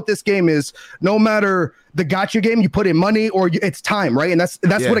problem with this game is no matter the gotcha game, you put in money or it's time, right? And that's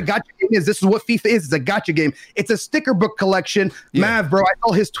what a gotcha game is. This is what FIFA is. It's a gotcha game. It's a sticker book collection. Mav, bro, I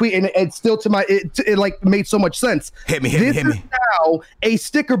saw his tweet and it's still it like made so much sense. Hit me. Now a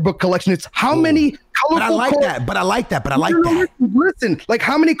sticker book collection. It's how many colorful But I like that. Listen, like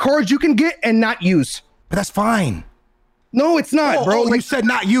how many cards you can get and not use. But that's fine. No, it's not, bro. Like, you said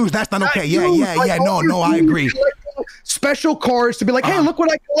not used. That's not okay. Yeah. No, I agree. Special cards to be like, hey, look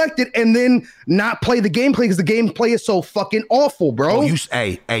what I collected, and then not play the gameplay because the gameplay is so fucking awful, bro. Oh, you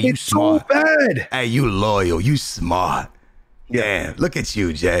smart. So bad. Hey, you loyal. You smart. Yeah. Look at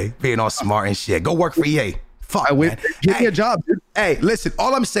you, Jay, being all smart and shit. Go work for EA. Fuck, man. Give me a job, dude. Hey, listen.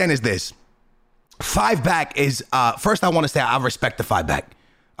 All I'm saying is this: 5-back is first. I want to say I respect the 5-back.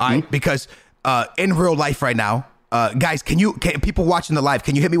 All right, because in real life right now, guys, can people watching the live,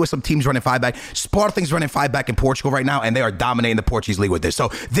 can you hit me with some teams running 5 back? Sporting's running 5 back in Portugal right now, and they are dominating the Portuguese league with this. So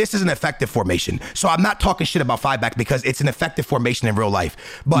this is an effective formation. So I'm not talking shit about 5 back because it's an effective formation in real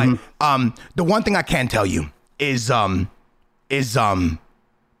life. But the one thing I can tell you is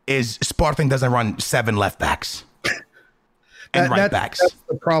Sporting doesn't run 7 left backs. And right backs. That's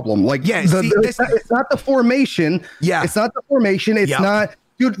the problem. Like, it's not the formation. Yeah. It's not the formation. It's not,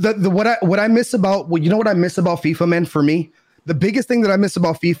 dude. What I miss about, well, you know what I miss about FIFA, man? For me, the biggest thing that I miss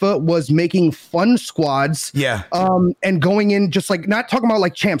about FIFA was making fun squads. Yeah. And going in, just like, not talking about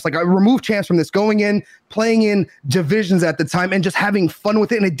like champs. Like, I remove champs from this. Going in, playing in divisions at the time, and just having fun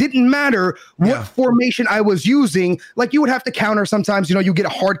with it. And it didn't matter what formation I was using. Like, you would have to counter sometimes. You know, you get a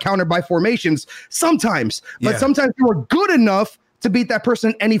hard counter by formations sometimes, but sometimes you are good enough to beat that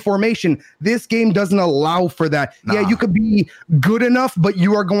person in any formation. This game doesn't allow for that. Nah. Yeah, you could be good enough, but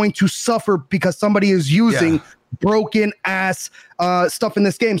you are going to suffer because somebody is using broken ass stuff in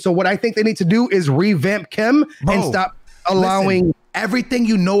this game. So what I think they need to do is revamp Chem and stop allowing. Listen, everything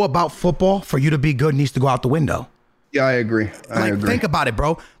you know about football for you to be good needs to go out the window. Yeah, I agree. Think about it,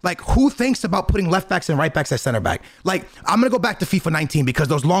 bro. Like, who thinks about putting left backs and right backs at center back? Like, I'm going to go back to FIFA 19 because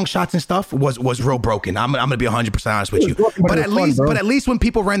those long shots and stuff was real broken. I'm going to be 100% honest with you. But at least when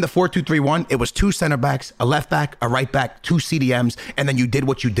people ran the 4-2-3-1, it was 2 center backs, a left back, a right back, 2 CDMs, and then you did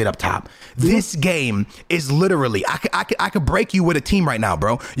what you did up top. This game is literally, I could break you with a team right now,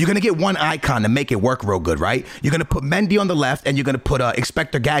 bro. You're going to get one icon to make it work real good, right? You're going to put Mendy on the left, and you're going to put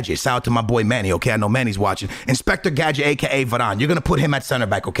Inspector Gadget. Shout out to my boy Manny, okay? I know Manny's watching. Inspector Gadget, aka Varane. You're gonna put him at center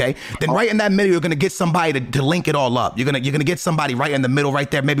back, okay? Then right in that middle, you're gonna get somebody to link it all up. You're gonna get somebody right in the middle, right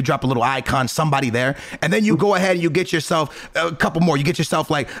there. Maybe drop a little icon, somebody there, and then you go ahead and you get yourself a couple more. You get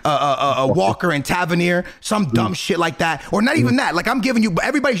yourself like a Walker and Tavernier, some dumb shit like that, or not even that. Like, I'm giving you.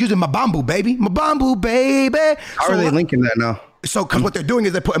 Everybody's using Mabambu, baby. Mabambu, baby. How are they linking that now? So, because what they're doing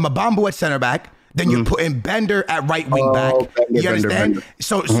is they're putting Mabambu at center back. Then you put in Bender at right wing back. You understand? Bender.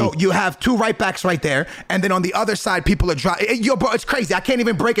 So you have 2 right backs right there, and then on the other side, people are dropping. Yo, bro, it's crazy. I can't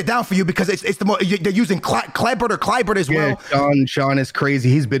even break it down for you because it's the most. They're using Kleibert as well. Sean is crazy.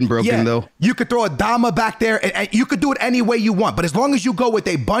 He's been broken though. You could throw a Dama back there, and you could do it any way you want. But as long as you go with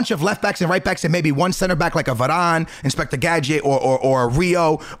a bunch of left backs and right backs, and maybe one center back like a Varane, Inspector Gadget, or a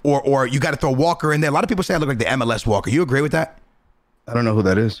Rio, or you got to throw Walker in there. A lot of people say I look like the MLS Walker. You agree with that? I don't know who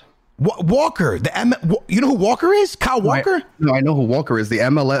that is. Walker, you know who Walker is? Kyle Walker? No, I know who Walker is. The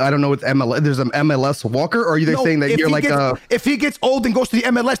MLS. I don't know what MLS. There's an MLS Walker. Or are you saying that you're like if he gets old and goes to the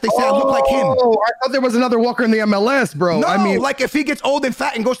MLS, they say I look like him. Oh, I thought there was another Walker in the MLS, bro. No, I mean, like if he gets old and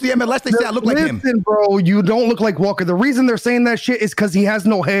fat and goes to the MLS, they say I look like him. Listen, bro, you don't look like Walker. The reason they're saying that shit is because he has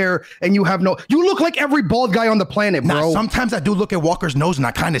no hair and you have no. You look like every bald guy on the planet, bro. Nah, sometimes I do look at Walker's nose and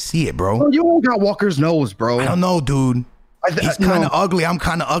I kind of see it, bro. Bro, you don't got Walker's nose, bro. I don't know, dude. He's kind of ugly. I'm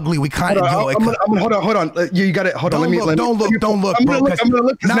kind of ugly. We kind of. Hold on. You got it. Hold on. Don't look. I'm gonna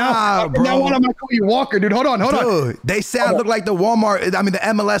look. Nah, bro. Now I'm gonna call you Walker, dude. Hold on. They say I look like the Walmart. I mean the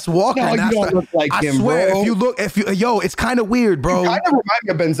MLS Walker. No, you don't look like him, bro. I swear, it's kind of weird, bro. You kind of remind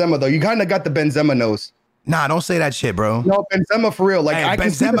me of Benzema, though. You kind of got the Benzema nose. Nah, don't say that shit, bro. No, Benzema for real. Like,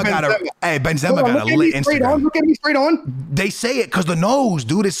 Benzema got a lit Instagram. Look at me straight on. They say it because the nose,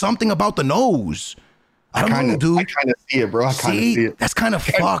 dude. It's something about the nose. I don't know, dude. I kind of see it, bro. I kind of see it. That's kind of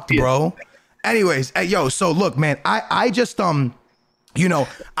fucked, bro. Anyways, so look, man, I just, I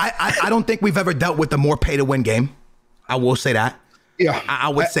don't think we've ever dealt with a more pay to win game. I will say that. Yeah. I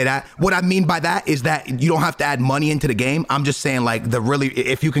would say that. What I mean by that is that you don't have to add money into the game. I'm just saying, like,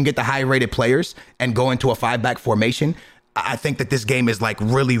 if you can get the high rated players and go into a 5-back formation, I think that this game is like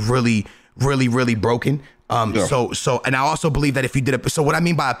really, really, really, really broken. And I also believe that if you did it, so what I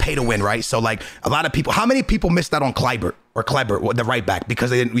mean by a pay to win, right? So like a lot of people, how many people missed out on Kleibert, the right back, because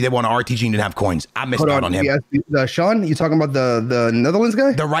they want an RTG and didn't have coins? I missed out on him. Sean, you talking about the Netherlands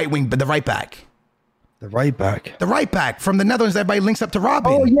guy? The right wing, but the right back. The right back. The right back from the Netherlands. Everybody links up to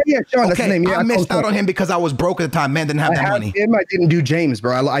Robin. Oh yeah, Sean. That's his name. Yeah, I missed out on him because I was broke at the time. Man, didn't have that money. I didn't do James,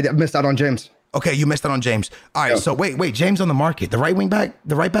 bro. I missed out on James. Okay, you missed out on James. All right, so wait, James on the market. The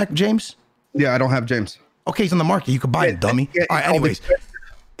right back, James. Yeah, I don't have James. Okay, he's on the market. You could buy it, dummy. All right, anyways.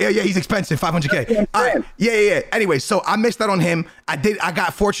 Yeah, he's expensive, $500K. All right, yeah. Anyway, so I missed out on him. I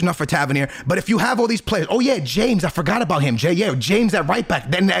got fortunate enough for Tavernier. But if you have all these players, James, I forgot about him. James at right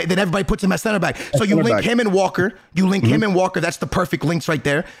back. Then everybody puts him at center back. So you link him and Walker. Him and Walker. That's the perfect links right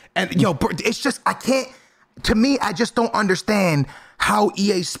there. And it's just I just don't understand how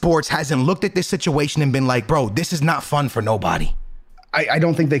EA Sports hasn't looked at this situation and been like, bro, this is not fun for nobody. I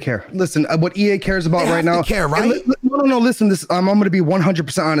don't think they care. Listen, what EA cares about right now. Care, right? No. Listen, I'm going to be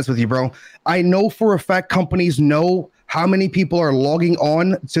 100% honest with you, bro. I know for a fact companies know how many people are logging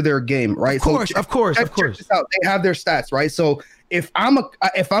on to their game, right? Of course. Check this out. They have their stats, right? So if I'm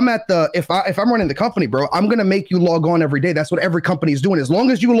running the company, bro, I'm going to make you log on every day. That's what every company is doing. As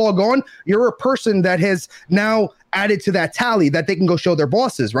long as you log on, you're a person that has now added to that tally that they can go show their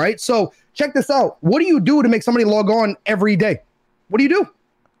bosses, right? So check this out. What do you do to make somebody log on every day? What do you do?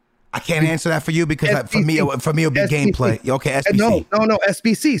 I can't answer that for you because for me it'll be SBC. gameplay. Okay, SBC. No,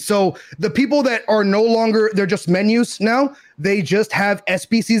 SBC. So the people that are no longer, they're just menus now. They just have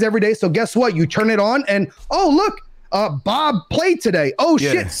SBCs every day. So guess what? You turn it on and, oh, look, Bob played today. Oh,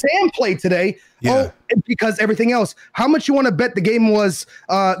 shit, Sam played today. Yeah. Oh, because everything else. How much you want to bet the game was,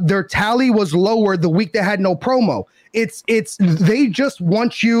 their tally was lower the week they had no promo? They just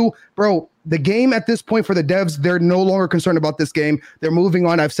want you, bro. The game at this point for the devs, they're no longer concerned about this game. They're moving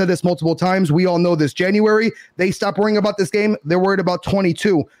on. I've said this multiple times. We all know this January, they stopped worrying about this game. They're worried about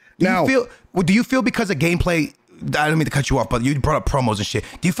 22. Do you feel because of gameplay, I don't mean to cut you off, but you brought up promos and shit.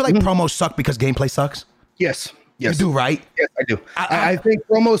 Do you feel like promos suck because gameplay sucks? Yes. You do, right? Yes, I do. I think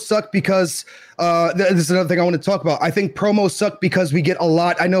promos suck because this is another thing I want to talk about. I think promos suck because we get a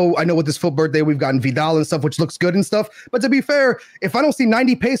lot. I know with this full birthday, we've gotten Vidal and stuff, which looks good and stuff. But to be fair, if I don't see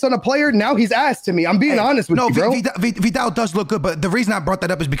 90 pace on a player, now he's ass to me. I'm being honest with you, bro. Vidal does look good, but the reason I brought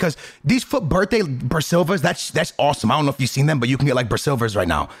that up is because these foot birthday Brasilvas, that's awesome. I don't know if you've seen them, but you can get like Brasilvas right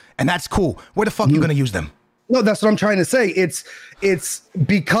now. And that's cool. Where the fuck are you going to use them? No, that's what I'm trying to say. It's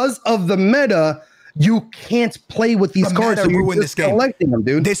because of the meta. You can't play with these cards. So ruin this game. Collecting them,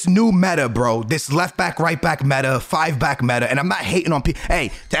 dude. This new meta, bro. This left back, right back meta, 5-back meta. And I'm not hating on people. Hey,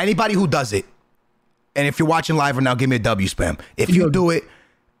 to anybody who does it, and if you're watching live right now, give me a W spam. If you do it,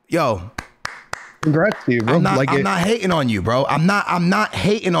 congrats to you, bro. I'm not hating on you, bro. I'm not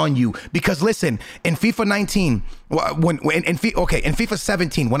hating on you because listen, in FIFA 19, in FIFA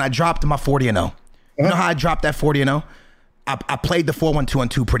 17, when I dropped my 40-0, you know how I dropped that 40-0? I played the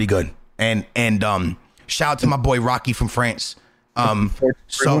 4-1-2-1-2 pretty good. And shout out to my boy Rocky from France.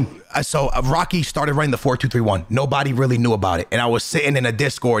 So Rocky started running the 4-2-3-1. Nobody really knew about it. And I was sitting in a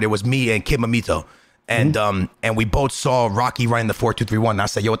Discord. It was me and Kid Mamito. And we both saw Rocky running the 4-2-3-1. And I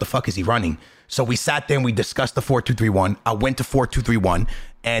said, yo, what the fuck is he running? So we sat there and we discussed the 4-2-3-1. I went to 4-2-3-1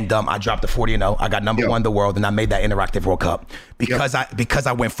 and I dropped the 40-0. I got number one in the world and I made that interactive World Cup because I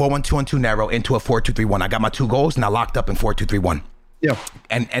went 4-1-2-1-2 narrow into a 4-2-3-1. I got my 2 goals and I locked up in 4-2-3-1. Yeah.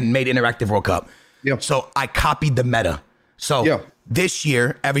 And made interactive World Cup. Yeah. So I copied the meta. So this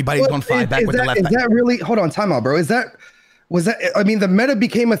year, everybody's going 5-back with the left back. Is that really, hold on, time out, bro. Was that, I mean, the meta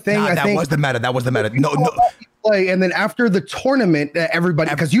became a thing. Nah, that was the meta. No. Play, and then after the tournament,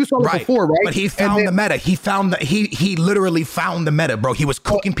 everybody, because you saw it before, right? But he found the meta. He literally found the meta, bro. He was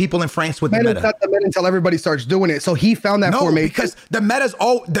cooking people in France with the meta. Not the meta until everybody starts doing it. So he found that formation. Because the meta's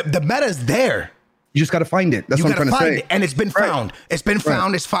there. You just got to find it. That's what I'm trying to say. It, and it's been found. It's been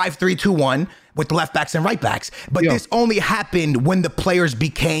found. It's 5-3-2-1 with the left backs and right backs. But this only happened when the players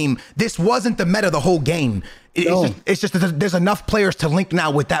became. This wasn't the meta the whole game. It's just that there's enough players to link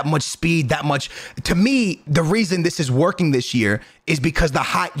now with that much speed, that much. To me, the reason this is working this year is because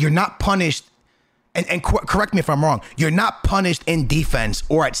you're not punished. And correct me if I'm wrong. You're not punished in defense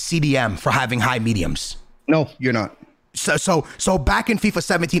or at CDM for having high mediums. No, you're not. So back in FIFA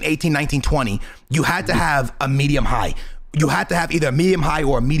 17, 18, 19, 20, you had to have a medium high. You had to have either a medium high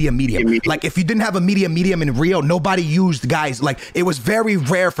or a medium. Like if you didn't have a medium in Rio, nobody used guys. Like it was very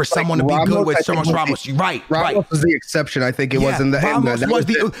rare for someone to be good with Ramos. Ramos was the exception. I think it was in the Ramos was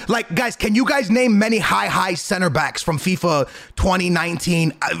the like guys. Can you guys name many high center backs from FIFA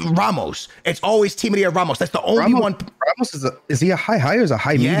 2019? Ramos. It's always Team of the Year Ramos. That's the only one. Ramos is he a high or is a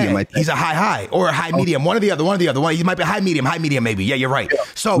high medium? I think he's a high or a high medium. One or the other. He might be high medium maybe. Yeah, you're right. Yeah.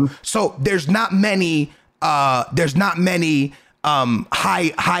 So there's not many. High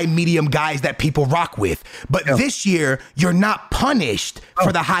medium guys that people rock with. But this year, you're not punished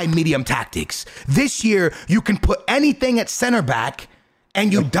for the high medium tactics. This year, you can put anything at center back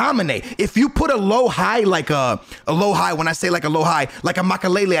and you dominate. If you put a low high, like a low high, when I say like a low high, like a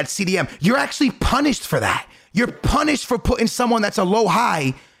Makalele at CDM, you're actually punished for that. You're punished for putting someone that's a low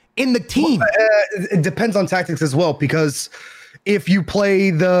high in the team. It depends on tactics as well, because if you play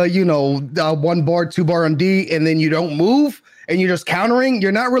the 1 bar, 2 bar on D, and then you don't move and you're just countering,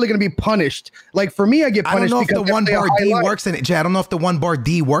 you're not really going to be punished. Like for me, I get punished. I don't know if the 1 bar D works in it, Jay. I don't know if the 1 bar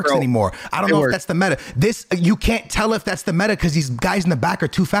D works anymore. I don't know if that's the meta. You can't tell if that's the meta because these guys in the back are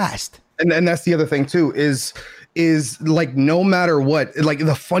too fast. And that's the other thing too, is is like no matter what, like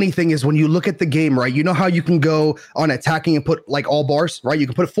the funny thing is when you look at the game, right? You know how you can go on attacking and put like all bars, right? You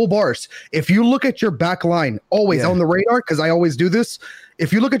can put full bars. If you look at your back line, always on the radar, because I always do this.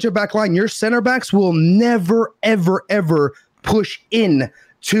 If you look at your back line, your center backs will never, ever, ever push in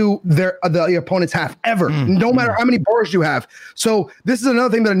to the opponent's half ever, no matter how many bars you have. So this is another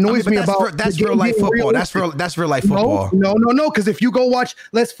thing that annoys me about that's real life football. That's real life football. No. Because if you go watch,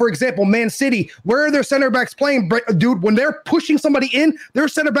 for example, Man City, where are their center backs playing, dude? When they're pushing somebody in, their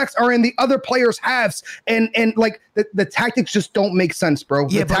center backs are in the other players' halves, and like the tactics just don't make sense, bro.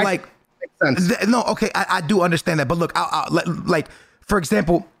 Yeah, but like, makes sense. No, okay, I do understand that, but look, like for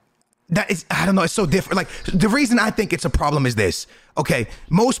example. That is, I don't know, it's so different. Like, the reason I think it's a problem is this. Okay,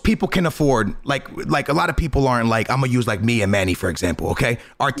 most people can afford, like a lot of people aren't like, I'm gonna use like me and Manny, for example, okay?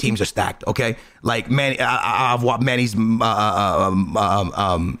 Our teams are stacked, okay? Like, Manny, I've watched Manny's Manny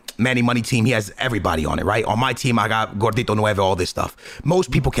Money team, he has everybody on it, right? On my team, I got Gordito Nueve, all this stuff.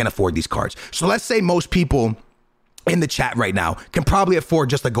 Most people can't afford these cards. So let's say most people in the chat right now can probably afford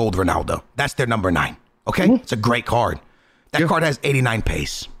just a gold Ronaldo. That's their number 9, okay? It's a great card. That card has 89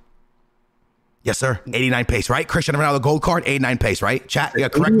 pace. Yes, sir. 89 pace, right? Cristiano Ronaldo gold card, 89 pace, right? Chat, yeah,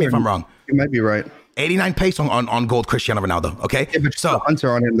 correct me if I'm wrong. You might be right. 89 pace on gold Cristiano Ronaldo, okay? Yeah, but so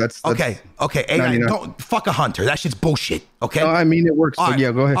Hunter on him, that's okay. 89, don't fuck a Hunter. That shit's bullshit, okay? No, I mean, it works, all but right.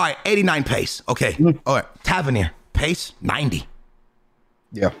 Yeah, go ahead. All right, 89 pace, okay. All right, Tavernier, pace, 90.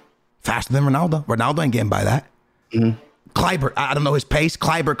 Yeah. Faster than Ronaldo. Ronaldo ain't getting by that. Kleibert, I don't know his pace.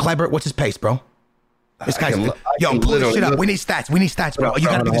 Kleibert, what's his pace, bro? This guy's pull this shit up. We need stats, bro. You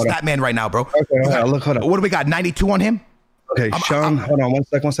gotta be the stat man right now, bro. Okay, hold on. What do we got? 92 on him? Okay, Sean, hold on one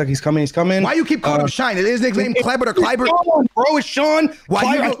sec. He's coming. Why you keep calling him Shine? Is his name Kleibert or Kleibert? Sean, bro, it's Sean.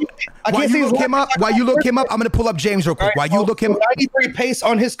 Why you look him up? I'm gonna pull up James real quick. Why you look him up? 93 pace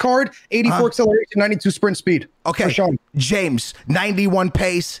on his card, 84 acceleration, 92 sprint speed. Okay, James, 91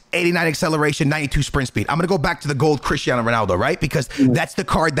 pace, 89 acceleration, 92 sprint speed. I'm gonna go back to the gold Cristiano Ronaldo, right? Because that's the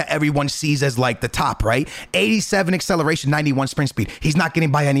card that everyone sees as like the top, right? 87 acceleration, 91 sprint speed. He's not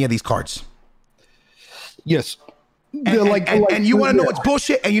getting by any of these cards. Yes. And you want to know what's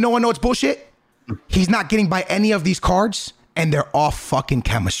bullshit? And you know what's bullshit? He's not getting by any of these cards, and they're off fucking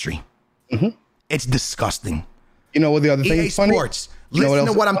chemistry. It's disgusting. You know what the other thing is funny? Sports, listen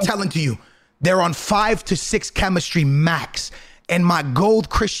to what I'm telling to you. They're on 5 to 6 chemistry max, and my gold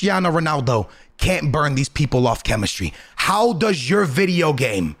Cristiano Ronaldo can't burn these people off chemistry. How does your video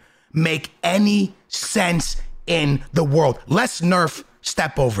game make any sense in the world? Let's nerf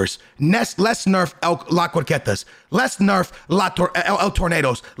stepovers. Let's nerf La Corquetas. Let's nerf El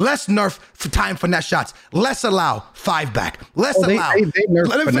Tornadoes. Let's nerf time finesse shots. Let's allow 5-back. Let's allow. They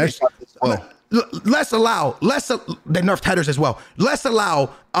nerf finesse shots as well. They nerfed headers as well. Let's allow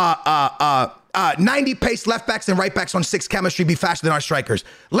 90 pace left backs and right backs on 6 chemistry be faster than our strikers.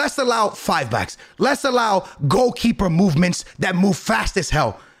 Let's allow 5-backs. Let's allow goalkeeper movements that move fast as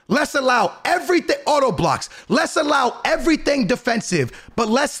hell. Let's allow everything auto blocks. Let's allow everything defensive, but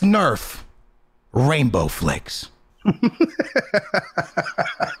let's nerf rainbow flicks.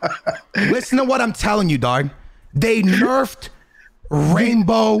 Listen to what I'm telling you, dog. They nerfed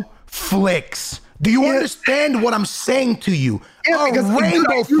rainbow flicks. Do you understand what I'm saying to you? Yeah, because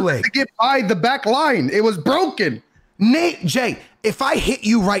rainbow flick. To get by the back line, it was broken. Nate, Jay, if I hit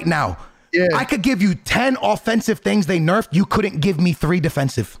you right now, I could give you 10 offensive things they nerfed. You couldn't give me 3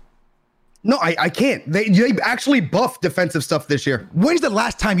 defensive. No, I can't. They actually buffed defensive stuff this year. When's the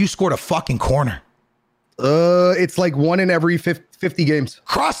last time you scored a fucking corner? It's like 1 in every 50 games.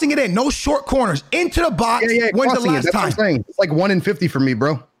 Crossing it in, no short corners, into the box. When's the last time? What I'm saying. It's like 1 in 50 for me,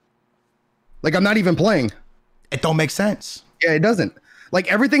 bro. Like, I'm not even playing. It don't make sense. Yeah, it doesn't. Like,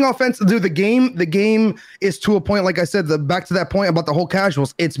 everything offensive, dude, the game is to a point, like I said, back to that point about the whole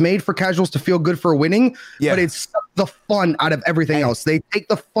casuals. It's made for casuals to feel good for winning, but it's the fun out of everything else. They take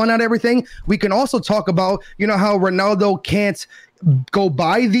the fun out of everything. We can also talk about, how Ronaldo can't go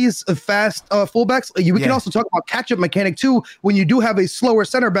by these fast fullbacks. We can also talk about catch-up mechanic, too, when you do have a slower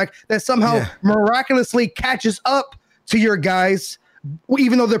center back that somehow miraculously catches up to your guys,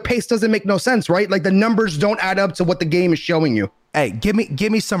 even though their pace doesn't make no sense, right? Like, the numbers don't add up to what the game is showing you. Hey, give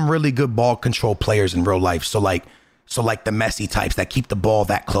me some really good ball control players in real life. So like the Messi types that keep the ball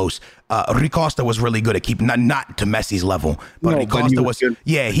that close. Ricosta was really good at keeping not to Messi's level, but Ricosta was good.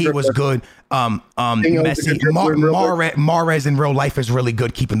 Yeah, he was good. Messi, Mahrez in real life is really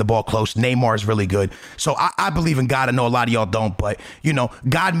good keeping the ball close. Neymar is really good. So I believe in God. I know a lot of y'all don't, but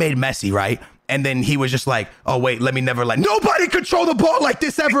God made Messi, right? And then he was just like, oh, wait, let me never let nobody control the ball like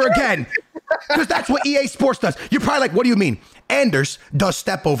this ever again. Because that's what EA Sports does. You're probably like, what do you mean? Anders does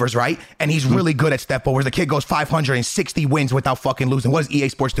step overs, right? And he's really good at step overs. The kid goes 560 wins without fucking losing. What does EA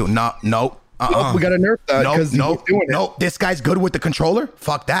Sports do? No. We gotta nerf that because no. This guy's good with the controller.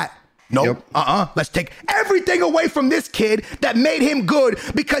 Fuck that. Nope. Let's take everything away from this kid that made him good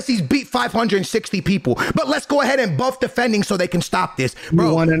because he's beat 560 people. But let's go ahead and buff defending so they can stop this. Bro,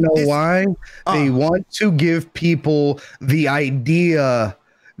 you want to know why? They want to give people the idea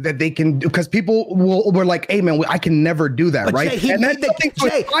that they can do, because people were like, hey man, I can never do that, but right?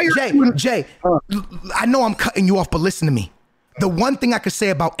 Jay, I know I'm cutting you off, but listen to me. The one thing I could say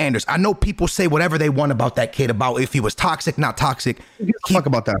about Anders, I know people say whatever they want about that kid, about if he was toxic, not toxic. Talk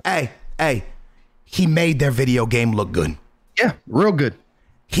about that. Hey, he made their video game look good. Yeah, real good.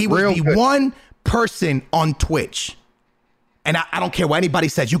 He was the one person on Twitch, and I don't care what anybody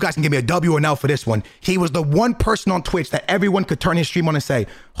says, you guys can give me a W or an L for this one. He was the one person on Twitch that everyone could turn his stream on and say,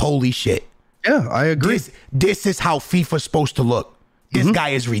 holy shit. Yeah, I agree. This is how FIFA's supposed to look. This guy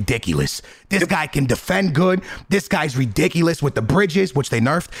is ridiculous. This guy can defend good. This guy's ridiculous with the bridges, which they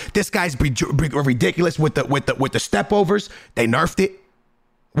nerfed. This guy's ridiculous with the step overs. They nerfed it.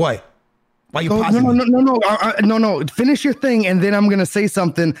 What? Why are you pausing? No. Finish your thing, and then I'm gonna say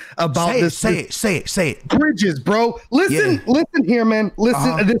something about this. Say it. Bridges, bro. Listen here, man.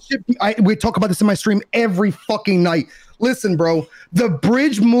 Listen, this shit. We talk about this in my stream every fucking night. Listen, bro. The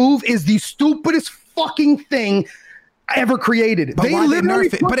bridge move is the stupidest fucking thing ever created. But why they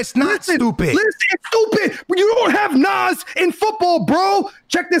nerf it? But it's not stupid. Listen, it's stupid. You don't have Nas in football, bro.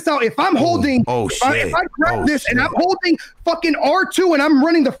 Check this out. If I'm holding, if I grab this and I'm holding fucking R2 and I'm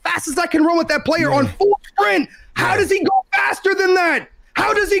running the fastest I can run with that player on full sprint, how does he go faster than that?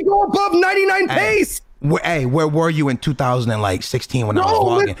 How does he go above 99 pace? Where were you in 2016 when I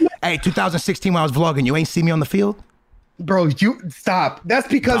was vlogging? 2016 when I was vlogging, you ain't see me on the field? Bro, you stop. That's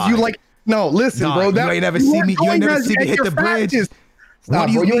because you like. No, listen, bro. You ain't never see me. You ain't never see me hit the bridge. What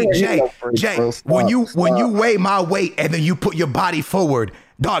do you mean, Jay? When you weigh my weight and then you put your body forward,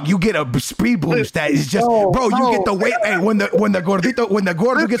 dog, you get a speed boost that is just, bro. You get the weight. Hey, when the gordito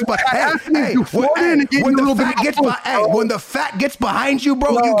gets when the fat gets behind you,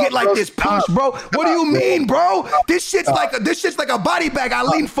 bro, you get like this push, bro. What do you mean, bro? This shit's like a body bag. I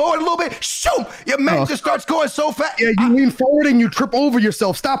lean forward a little bit, shoom, your man just starts going so fast. Yeah, you lean forward and you trip over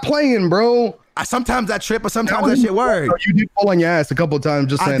yourself. Stop playing, bro. Sometimes I trip, but sometimes that shit works. You did fall on your ass a couple of times.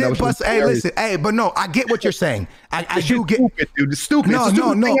 Just saying. Listen, but no, I get what you're saying. I do get. Stupid, dude. It's stupid.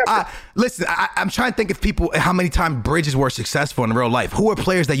 No. Listen, I'm trying to think of people, how many times bridges were successful in real life. Who are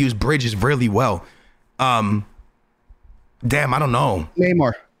players that use bridges really well? Damn, I don't know.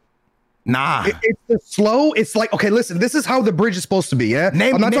 Neymar. Nah. It's slow. It's like, okay, listen, this is how the bridge is supposed to be, yeah?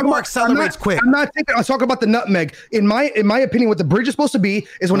 Neymar accelerates quick. I'm talking about the nutmeg. In my opinion, what the bridge is supposed to be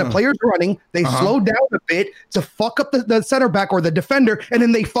is when a player's running, they slow down a bit to fuck up the center back or the defender, and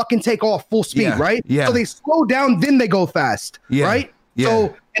then they fucking take off full speed, right? Yeah. So they slow down, then they go fast, right? Yeah.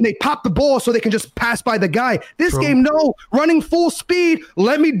 So, and they pop the ball so they can just pass by the guy. This game, no, running full speed.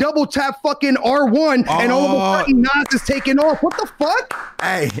 Let me double tap fucking R1, and all of a sudden Nas is taking off. What the fuck?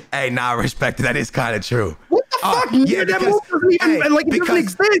 Hey, nah, respect it. That is kind of true. What the fuck? Yeah, that move doesn't even, it doesn't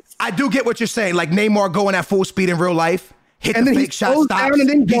exist. I do get what you're saying. Like Neymar going at full speed in real life. Hit and the then fake shot, stops. And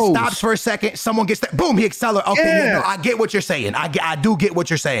then he stops for a second. Someone gets that. Boom, he accelerates. Okay, I get what you're saying. I do get what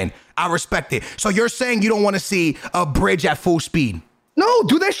you're saying. I respect it. So you're saying you don't want to see a bridge at full speed? No,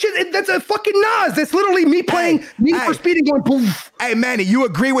 dude, that shit, that's a fucking Nas. That's literally me playing Need for Speed and going boom. Hey, Manny, you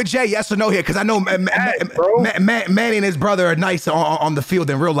agree with Jay? Yes or no here? Because I know Manny and his brother are nice on the field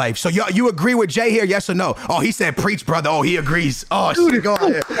in real life. So you agree with Jay here? Yes or no? Oh, he said preach, brother. Oh, he agrees. Oh, dude, shit, go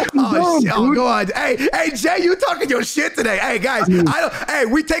on. Go on. Hey, Jay, you talking your shit today. Hey, guys,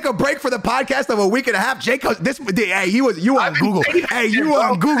 we take a break for the podcast of a week and a half. Jay, you on Google. Hey, you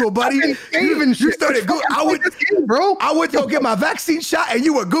on Google, buddy. You started Google. I went to go get my vaccine shot and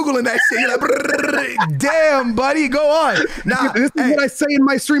you were Googling that shit. You're like, damn, buddy, go on. Now, this is what I say in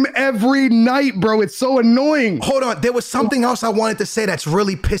my stream every night, bro. It's so annoying. Hold on. There was something else I wanted to say that's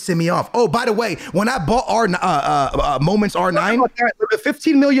really pissing me off. Oh, by the way, when I bought Moments R9. The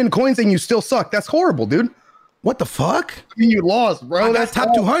 15 million coins and you still suck. That's horrible, dude. What the fuck? I mean, you lost, bro. That's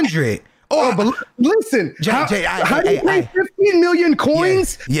top 200. Oh, but listen, how do you pay 15 million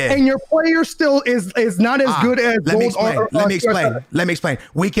coins and your player still is not as good as Let me explain.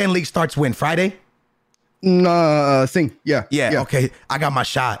 Weekend League starts when? Friday? Yeah. Okay. I got my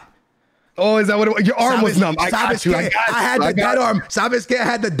shot. Oh, is that what it was? Your arm was numb. I got you. I had the dead arm. Sabit's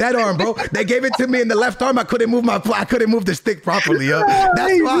had the dead arm, bro. They gave it to me in the left arm. I couldn't move the stick properly, yo.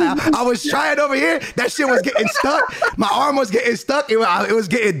 That's why I was trying over here. That shit was getting stuck. My arm was getting stuck. It was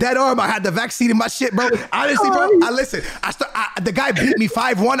getting dead arm. I had the vaccine in my shit, bro. Honestly, bro, the guy beat me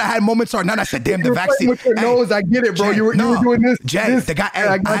 5-1. I had moments R9. I said, damn, the vaccine. With your nose, I get it, bro. You were doing this. Jay, the guy,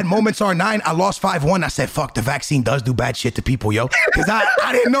 I had moments R9. I lost 5-1. I said, fuck, the vaccine does do bad shit to people, yo. Because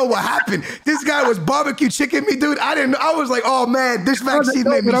I didn't know what happened. This guy was barbecue chicken me, dude. I was like, oh man, this vaccine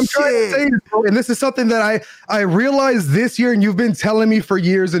made me shit. And this is something that I realized this year, and you've been telling me for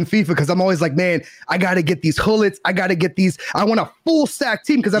years in FIFA, because I'm always like, man, I got to get these hullets. I got to get these. I want a full stack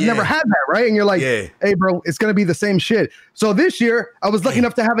team because I've never had that, right? And you're like, hey, bro, it's going to be the same shit. So this year, I was lucky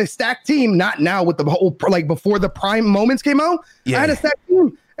enough to have a stack team, not now with the whole, like before the prime moments came out. I had a stack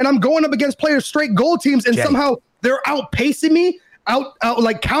team, and I'm going up against players straight goal teams, and somehow they're outpacing me. Out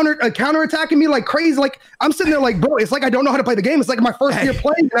like counterattacking me like crazy. Like I'm sitting there like, bro, it's like I don't know how to play the game. It's like my first year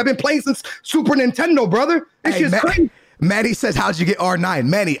playing, and I've been playing since Super Nintendo, brother. This shit's crazy. Manny says, how'd you get R9?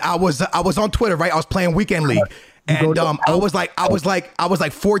 Manny, I was on Twitter, right? I was playing Weekend League, and I was like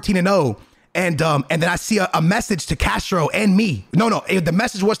 14-0. And then I see a message to Castro and me. No, the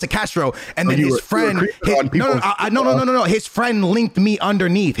message was to Castro, and then his friend. No. His friend linked me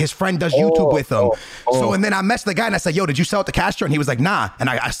underneath. His friend does YouTube with him. So and then I messaged the guy and I said, "Yo, did you sell it to Castro?" And he was like, "Nah." And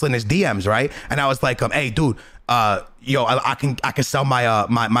I slid in his DMs, right? And I was like, "Hey, dude, I can sell my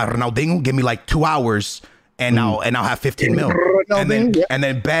Ronaldinho. Give me like 2 hours." And I'll have 15 mil. And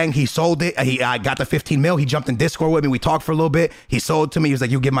then bang, he sold it. I got the 15 mil. He jumped in Discord with me. We talked for a little bit. He sold it to me. He was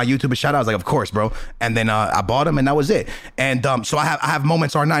like, "You give my YouTube a shout out." I was like, "Of course, bro." And then I bought him, and that was it. And so I have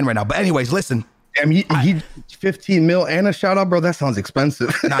moments R9 right now. But anyways, listen. He 15 mil and a shout out, bro. That sounds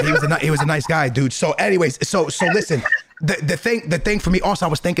expensive. Nah, he was a nice guy, dude. So anyways, so listen. The thing for me also, I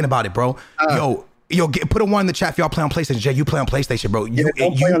was thinking about it, bro. Put a 1 in the chat if y'all play on PlayStation. Jay, you play on PlayStation, bro.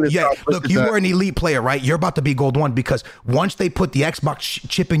 Look, you were an elite player, right? You're about to be gold 1 because once they put the Xbox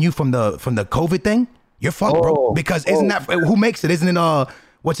chip in you from the COVID thing, you're fucked, bro. Because isn't that who makes it? Isn't it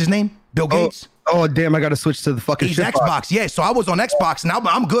what's his name? Bill Gates. Oh damn! I got to switch to the fucking. He's Xbox. Yeah, so I was on Xbox, and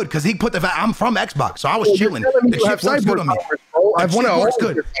I'm good because he put I'm from Xbox, so I was chilling. The shit works good on me. I've won works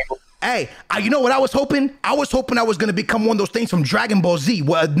good. Hey, you know what I was hoping? I was hoping I was gonna become one of those things from Dragon Ball Z.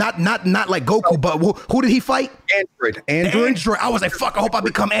 Well, not like Goku, but who did he fight? Android. I was like, fuck. I hope I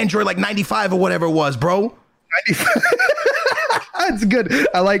become Android like 95 or whatever it was, bro. 95. That's good.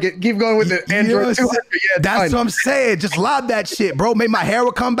 I like it. Keep going with the Android. That's what I'm saying. Just lob that shit, bro. Maybe my hair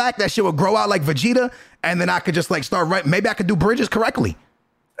would come back. That shit would grow out like Vegeta, and then I could just like start right. Maybe I could do bridges correctly.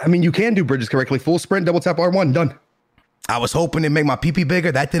 I mean, you can do bridges correctly. Full sprint, double tap R1, done. I was hoping to make my pee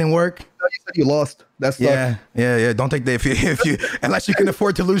bigger. That didn't work. No, you said you lost. That's yeah. Don't take that if you unless you can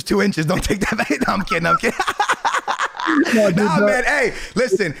afford to lose 2 inches. Don't take that. No, I'm kidding. Man. Hey,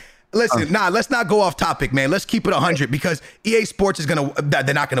 listen. Nah, let's not go off topic, man. Let's keep it 100 because EA Sports they're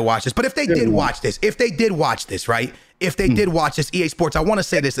not gonna watch this. But if they did watch this, right? If they did watch this, EA Sports, I want to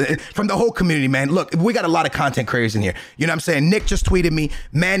say this from the whole community, man. Look, we got a lot of content creators in here. You know what I'm saying? Nick just tweeted me.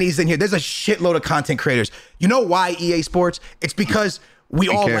 Manny's in here. There's a shitload of content creators. You know why EA Sports? It's because we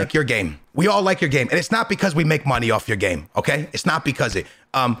all like your game. We all like your game. And it's not because we make money off your game, okay? It's not because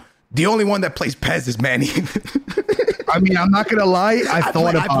the only one that plays PES is Manny. I mean, I'm not gonna lie. I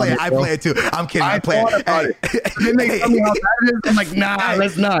play it too. I'm kidding. I play it. Then they tell me how bad it is. I'm like, nah,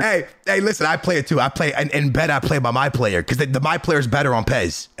 let's not. Hey, listen. I play it too. I play in bed. I play by my player because the my player is better on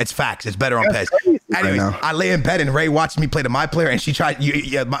PES. It's facts. It's better on PES. Anyways, I lay in bed and Ray watches me play to my player, and she tried.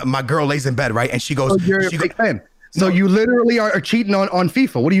 My girl lays in bed, right, and she goes. Oh, you're a big fan. So you literally are cheating on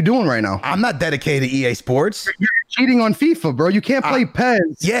FIFA. What are you doing right now? I'm not dedicated to EA Sports. You're cheating on FIFA, bro. You can't play PES.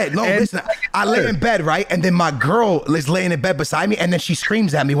 Yeah, no, listen. I lay in bed, right? And then my girl is laying in bed beside me, and then she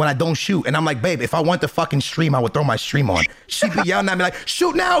screams at me when I don't shoot. And I'm like, babe, if I want to fucking stream, I would throw my stream on. She'd be yelling at me like,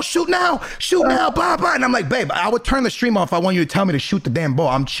 shoot now, blah, blah. And I'm like, babe, I would turn the stream off if I want you to tell me to shoot the damn ball.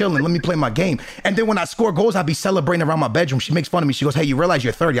 I'm chilling. Let me play my game. And then when I score goals, I'd be celebrating around my bedroom. She makes fun of me. She goes, hey, you realize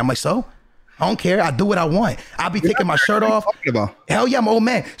you're 30? I'm like, so? I don't care. I do what I want. I'll be taking my shirt off. Hell yeah, I'm an old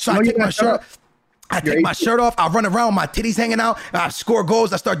man. So I take my shirt off. I run around, my titties hanging out. I score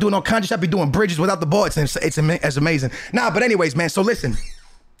goals. I start doing all kinds of shit. I be doing bridges without the ball. It's amazing. Nah, but anyways, man. So listen,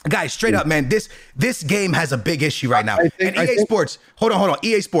 guys, straight up, man. This game has a big issue right now. And EA Sports, hold on.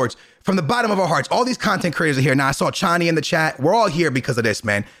 EA Sports, from the bottom of our hearts, all these content creators are here. Now I saw Chani in the chat. We're all here because of this,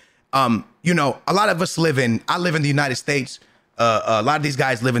 man. You know, a lot of us I live in the United States. A lot of these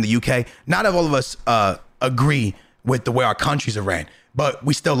guys live in the UK. Not all of us agree with the way our countries are ran. but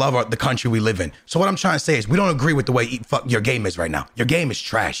we still love the country we live in. So what I'm trying to say is we don't agree with the way your game is right now. Your game is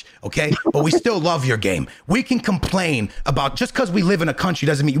trash, okay? But we still love your game. We can complain about, just because we live in a country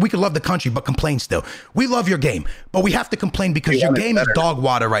doesn't mean we can love the country, but complain still. We love your game, but we have to complain because your game is dog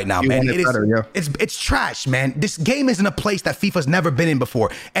water right now, man. It's trash, man. This game isn't a place that FIFA's never been in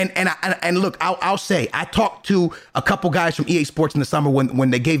before. And look, I'll say, I talked to a couple guys from EA Sports in the summer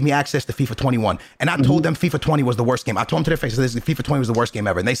when they gave me access to FIFA 21, and I told them FIFA 20 was the worst game. I told them to their faces, this FIFA 20 was the worst game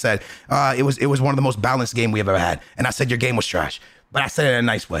ever, and they said it was one of the most balanced game we've ever had. And I said your game was trash, but I said it in a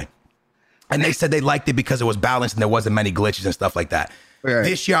nice way. And they said they liked it because it was balanced and there wasn't many glitches and stuff like that. Right.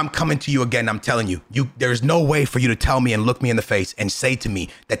 This year I'm coming to you again. I'm telling you, there's no way for you to tell me and look me in the face and say to me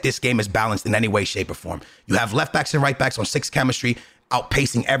that this game is balanced in any way, shape, or form. You have left backs and right backs on 6 chemistry,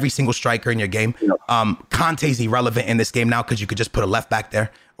 outpacing every single striker in your game. Conte's irrelevant in this game now because you could just put a left back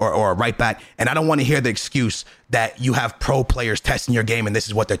there or a right back. And I don't want to hear the excuse that you have pro players testing your game and this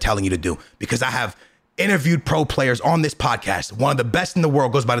is what they're telling you to do. Because I have interviewed pro players on this podcast. One of the best in the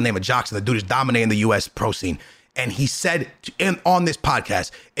world goes by the name of Joxon. The dude is dominating the U.S. pro scene. And he said on this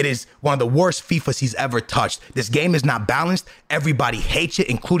podcast, it is one of the worst FIFAs he's ever touched. This game is not balanced. Everybody hates it,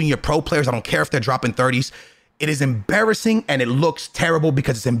 including your pro players. I don't care if they're dropping 30s. It is embarrassing and it looks terrible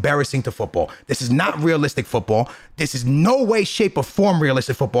because it's embarrassing to football. This is not realistic football. This is no way, shape, or form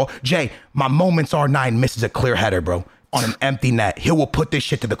realistic football. Jay, my Moments R9 misses a clear header, bro, on an empty net. He will put this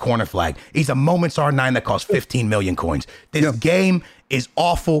shit to the corner flag. He's a Moments R9 that costs 15 million coins. This game is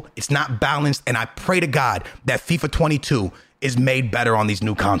awful. It's not balanced. And I pray to God that FIFA 22 is made better on these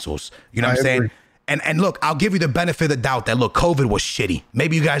new consoles. You know what I'm saying? And look, I'll give you the benefit of the doubt that, look, COVID was shitty.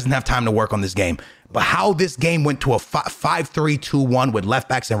 Maybe you guys didn't have time to work on this game. But how this game went to a 5-3-2-1 with left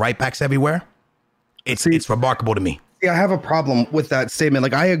backs and right backs everywhere, it's remarkable to me. Yeah, I have a problem with that statement.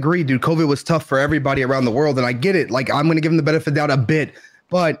 Like, I agree, dude. COVID was tough for everybody around the world, and I get it. Like, I'm going to give them the benefit of the doubt a bit.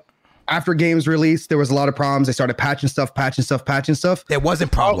 But after games released, there was a lot of problems. They started patching stuff. There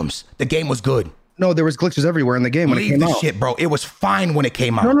wasn't problems. The game was good. No, there was glitches everywhere in the game when it came out. Shit, bro. It was fine when it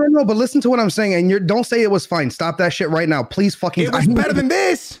came out. No. But listen to what I'm saying, and don't say it was fine. Stop that shit right now, please. Fucking. It was better than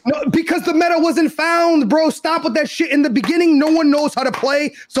this. No, because the meta wasn't found, bro. Stop with that shit. In the beginning, no one knows how to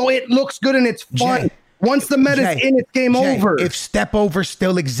play, so it looks good and it's fun. Jay, once the meta's in, it's game over. If step over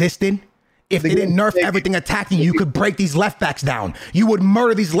still existed, if they didn't nerf everything attacking you could break these left backs down. You would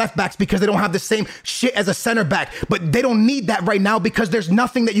murder these left backs because they don't have the same shit as a center back. But they don't need that right now because there's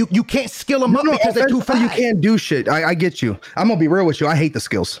nothing that you can't skill them up because they're too fast. You can't do shit. I get you. I'm gonna be real with you. I hate the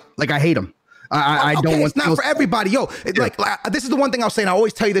skills. Like, I hate them. I don't want. It's not for everybody, yo. Like this is the one thing I'll say, and I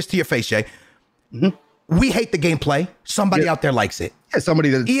always tell you this to your face, Jay. We hate the gameplay. Somebody out there likes it. Yeah, somebody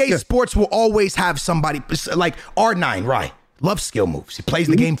that EA Sports will always have somebody like R9, right? Loves skill moves. He plays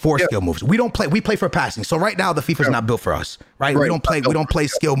the game for skill moves. We don't play. We play for passing. So right now the FIFA's not built for us, right? We don't play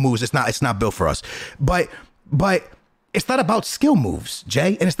skill moves. It's not built for us. But it's not about skill moves,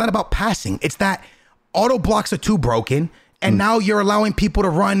 Jay, and it's not about passing. It's that auto blocks are too broken, and now you're allowing people to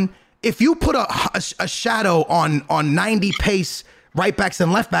run. If you put a shadow on 90 pace right backs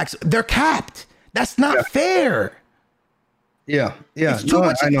and left backs, they're capped. That's not fair. Yeah. It's too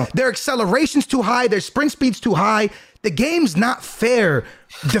much. I know. Their acceleration's too high. Their sprint speed's too high. The game's not fair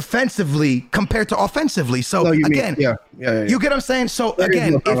defensively compared to offensively. So you get what I'm saying? So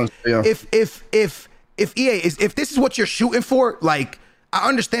again, if EA if this is what you're shooting for, like, I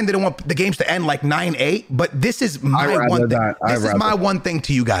understand they don't want the games to end like 9-8, but this is my one thing. This is my one thing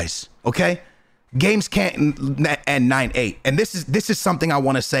to you guys, okay? Games can't end 9-8. And this is something I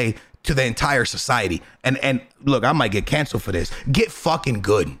want to say to the entire society. And look, I might get canceled for this. Get fucking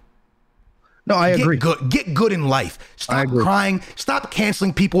good. No, I agree. Get good in life. Stop crying. Stop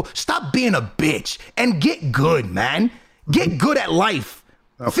canceling people. Stop being a bitch and get good, man. Get good at life.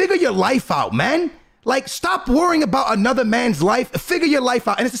 Figure your life out, man. Like, stop worrying about another man's life. Figure your life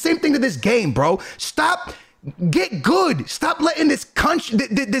out. And it's the same thing to this game, bro. Get good. Stop letting this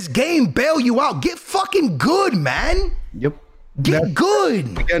game bail you out. Get fucking good, man. Yep. Get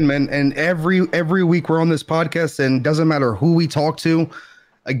good. Again, man, and every week we're on this podcast, and doesn't matter who we talk to.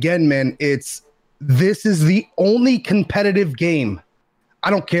 Again, man, this is the only competitive game. I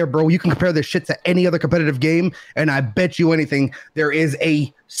don't care, bro. You can compare this shit to any other competitive game, and I bet you anything, there is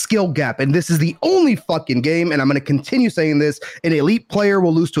a skill gap. And this is the only fucking game, and I'm going to continue saying this. An elite player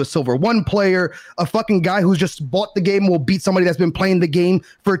will lose to a silver 1 player. A fucking guy who's just bought the game will beat somebody that's been playing the game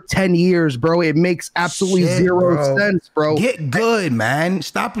for 10 years, bro. It makes absolutely zero sense, bro. Get good, man.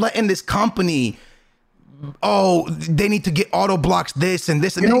 Stop letting this company... Oh, they need to get auto blocks this and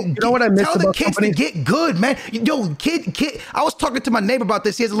this and that. You know what I miss about the kids to get good, man. Yo, kid. I was talking to my neighbor about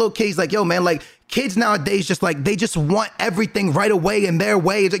this. He has a little kid. He's like, yo, man, like, kids nowadays just like, they just want everything right away in their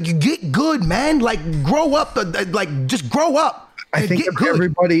way. It's like, you get good, man. Like, grow up. Like, just grow up. I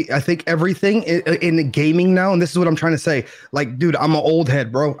think everything in gaming now, and this is what I'm trying to say. Like, dude, I'm an old head,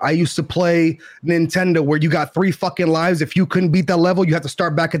 bro. I used to play Nintendo where you got 3 fucking lives. If you couldn't beat that level, you have to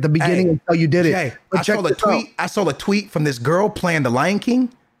start back at the beginning until you did it. I saw a tweet from this girl playing The Lion King.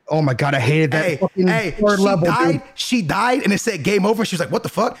 Oh my God, I hated that third level. She died and it said game over. She was like, what the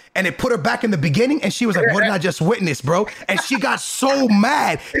fuck? And it put her back in the beginning and she was like, what did I just witness, bro? And she got so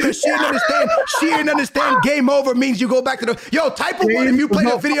mad because she didn't understand game over means you go back to type of one if you play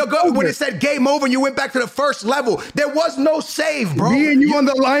a video when it said game over and you went back to the first level. There was no save, bro. Me and you on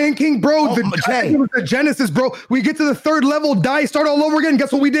the Lion King, bro. It was the Genesis, bro. We get to the third level, die, start all over again.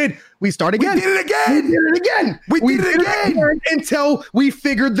 Guess what we did? We start again. We did it again. We did it again. Until we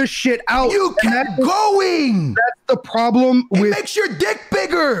figured the shit out. You kept going. That's the problem. It makes your dick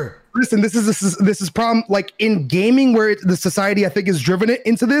bigger. Listen, this is problem. Like in gaming, where the society I think is driven it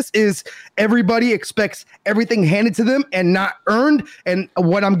into this is everybody expects everything handed to them and not earned. And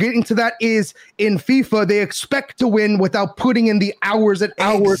what I'm getting to that is in FIFA, they expect to win without putting in the hours and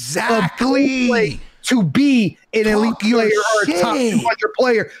hours exactly of play to be an elite player or a top 200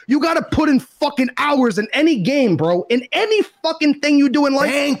 player. You got to put in fucking hours in any game, bro. In any fucking thing you do in life.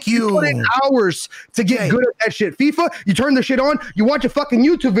 Thank you. Put in hours to get good at that shit. FIFA, you turn the shit on, you watch a fucking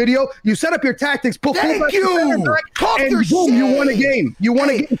YouTube video, you set up your tactics, put and boom, you won a game. You won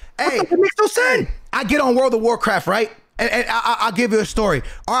a game. It makes no sense. I get on World of Warcraft, right? And I'll give you a story.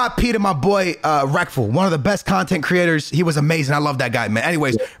 R.I.P. to my boy, Rekful, one of the best content creators. He was amazing. I love that guy, man.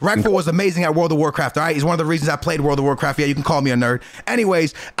 Anyways, Rekful was amazing at World of Warcraft, all right? He's one of the reasons I played World of Warcraft. Yeah, you can call me a nerd.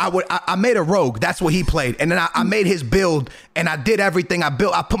 Anyways, I made a rogue. That's what he played. And then I made his build, and I did everything. I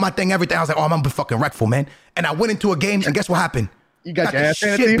put my thing, everything. I was like, oh, I'm gonna be fucking Rekful, man. And I went into a game, and guess what happened? You got your the ass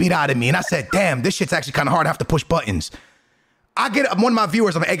shit beat out of me. And I said, damn, this shit's actually kind of hard. I have to push buttons. I get one of my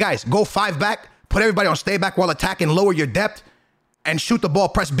viewers, I'm like, hey, guys, go 5 back, put everybody on stay back while attacking, lower your depth, and shoot the ball,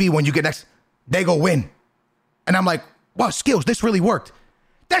 press B when you get next. They go win. And I'm like, wow, skills, this really worked.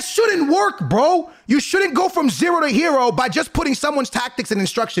 That shouldn't work, bro. You shouldn't go from 0 to hero by just putting someone's tactics and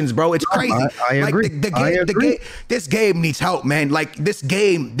instructions, bro. It's crazy. I agree. This game needs help, man. Like this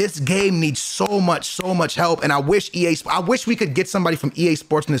game needs so much help. And I wish we could get somebody from EA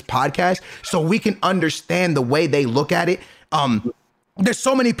Sports in this podcast so we can understand the way they look at it. There's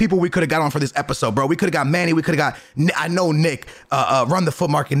so many people we could have got on for this episode, bro. We could have got Manny. We could have got, I know Nick, Run the Foot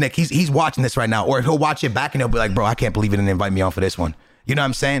Market Nick. He's watching this right now. Or he'll watch it back and he'll be like, bro, I can't believe you didn't invite me on for this one. You know what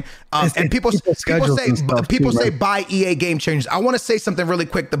I'm saying? And people say buy EA Game Changers. I want to say something really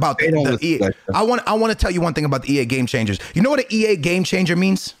quick about the EA. I want to tell you one thing about the EA Game Changers. You know what an EA Game Changer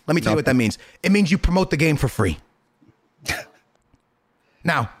means? Let me tell you what that means. It means you promote the game for free.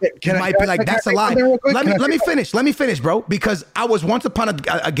 Now, you might be like, that's a lie. Let me finish, bro. Because I was once upon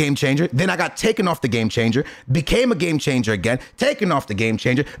a game changer. Then I got taken off the game changer, became a game changer again, taken off the game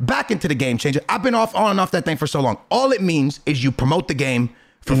changer, back into the game changer. I've been on and off that thing for so long. All it means is you promote the game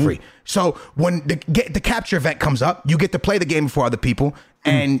for free. So when the capture event comes up, you get to play the game before other people.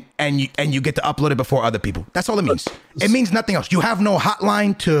 And you get to upload it before other people. That's all it means. It means nothing else. You have no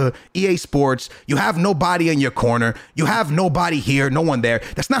hotline to EA Sports. You have nobody in your corner. You have nobody here, no one there.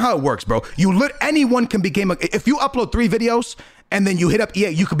 That's not how it works, bro. Anyone can be if you upload 3 videos and then you hit up EA,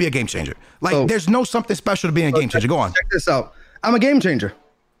 you could be a game changer. Like there's no something special to being a game changer. Go on. Check this out. I'm a game changer.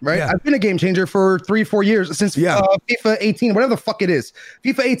 Right? Yeah. I've been a game changer for 3-4 years since FIFA 18, whatever the fuck it is.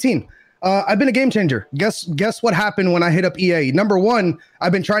 FIFA 18. I've been a game changer. Guess what happened when I hit up EA? Number one,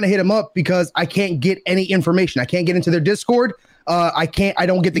 I've been trying to hit them up because I can't get any information. I can't get into their Discord. I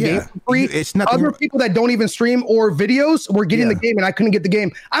don't get the game for free. It's nothing. Other people that don't even stream or videos were getting the game and I couldn't get the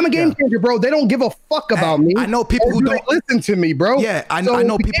game. I'm a game changer, bro. They don't give a fuck about me. I know people who don't listen to me, bro. Yeah, I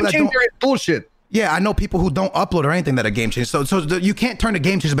know people that don't. Is bullshit. Yeah, I know people who don't upload or anything that are game changers. So you can't turn to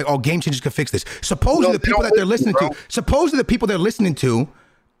game changers and be like, oh, game changers can fix this. Supposedly the people that they're listening to,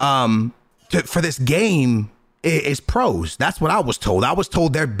 for this game is pros. That's what I was told. I was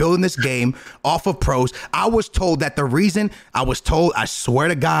told they're building this game off of pros. I was told that I swear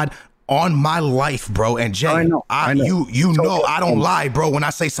to God, on my life, bro. And Jay, I know. You know, I don't lie, bro, when I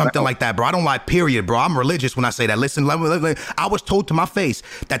say something like that, bro. I don't lie, period, bro. I'm religious when I say that. Listen, I was told to my face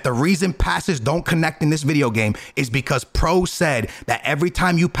that the reason passes don't connect in this video game is because pros said that every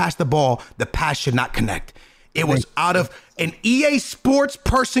time you pass the ball, the pass should not connect. It was out of an EA Sports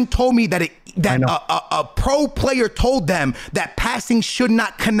person told me that a pro player told them that passing should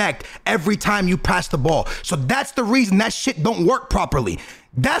not connect every time you pass the ball. So that's the reason that shit don't work properly.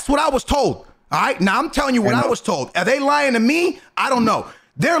 That's what I was told. All right. Now I'm telling you what I was told. Are they lying to me? I don't know.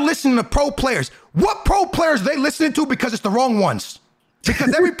 They're listening to pro players. What pro players are they listening to because it's the wrong ones?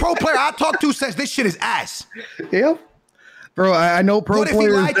 Because every pro player I talk to says this shit is ass. Yep. Bro, I know pro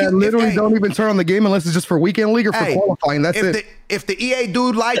players that literally don't even turn on the game unless it's just for weekend league or for qualifying. That's it. If the EA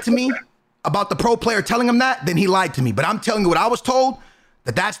dude lied to me about the pro player telling him that, then he lied to me. But I'm telling you what I was told,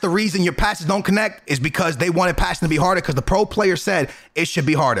 that's the reason your passes don't connect is because they wanted passing to be harder because the pro player said it should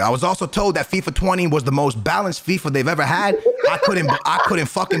be harder. I was also told that FIFA 20 was the most balanced FIFA they've ever had. I couldn't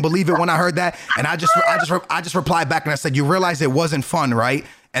fucking believe it when I heard that. And I just replied back and I said, you realize it wasn't fun, right?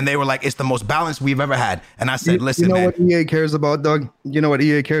 And they were like, it's the most balanced we've ever had. And I said, listen, man. You know what EA cares about, Doug? You know what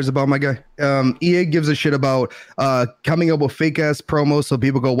EA cares about, my guy? EA gives a shit about coming up with fake-ass promos so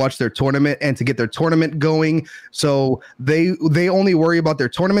people go watch their tournament and to get their tournament going. So they only worry about their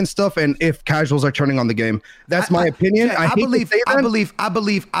tournament stuff and if casuals are turning on the game. That's my opinion. I believe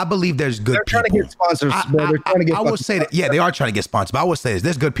there's good people. They're trying to get sponsors. I will say that, yeah, they are trying to get sponsors. But I will say this,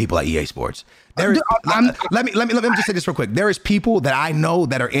 there's good people at EA Sports. Let me just say this real quick. There is people that I know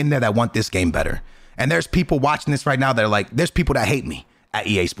that are in there that want this game better. And there's people watching this right now that are like, there's people that hate me at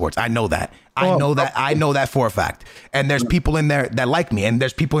EA Sports. I know that. I know that for a fact. And there's people in there that like me. And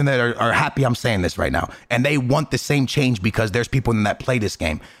there's people in there that are happy I'm saying this right now. And they want the same change because there's people in there that play this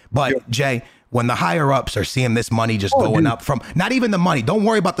game. But Jay, when the higher ups are seeing this money just going up from, not even the money, don't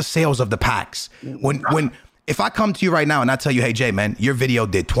worry about the sales of the packs. If I come to you right now and I tell you, hey, Jay, man, your video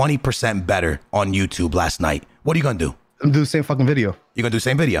did 20% better on YouTube last night, what are you going to do? I'm going to do the same fucking video. You're going to do the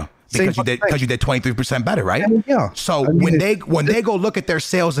same video because you did 23% better, right? Yeah. So when they go look at their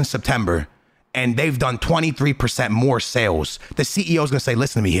sales in September and they've done 23% more sales, the CEO is going to say,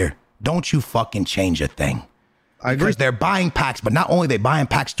 listen to me here. Don't you fucking change a thing. I agree. Because they're buying packs, but not only are they buying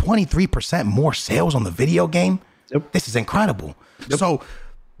packs, 23% more sales on the video game. Yep. This is incredible. Yep. So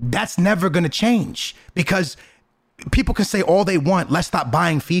that's never going to change because people can say all they want. Let's stop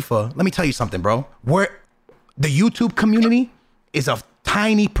buying FIFA. Let me tell you something, bro. The YouTube community is a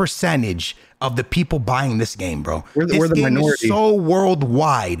tiny percentage of the people buying this game, bro. We're the game minority. Is so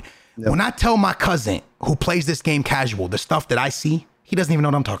worldwide. Yep. When I tell my cousin who plays this game casual, the stuff that I see, he doesn't even know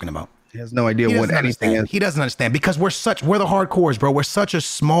what I'm talking about. He has no idea what anything is. He doesn't understand because we're the hardcores, bro. We're such a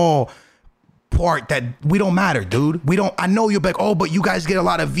small part that we don't matter, dude. I know you're like, oh, but you guys get a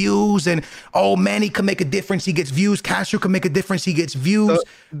lot of views and Manny can make a difference. He gets views. Castro can make a difference. He gets views.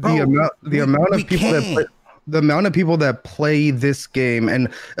 The amount of people that play this game and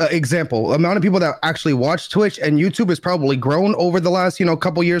amount of people that actually watch Twitch and YouTube has probably grown over the last,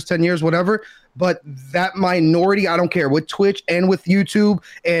 couple years, 10 years, whatever. But that minority, I don't care, with Twitch and with YouTube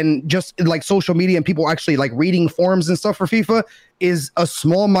and just like social media and people actually like reading forums and stuff for FIFA is a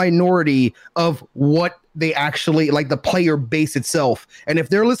small minority of what they actually like the player base itself. And if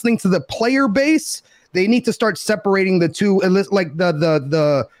they're listening to the player base, they need to start separating the two. Like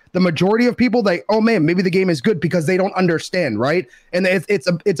the majority of people, like, oh man, maybe the game is good because they don't understand, right? And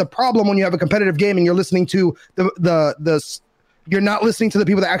it's a problem when you have a competitive game and you're listening to you're not listening to the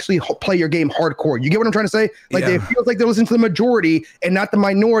people that actually play your game hardcore. You get what I'm trying to say? Like it feels like they're listening to the majority and not the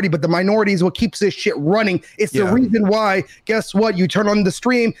minority, but the minority is what keeps this shit running. It's the reason why, guess what? You turn on the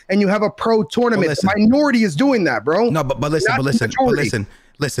stream and you have a pro tournament. Well, the minority is doing that, bro. No, but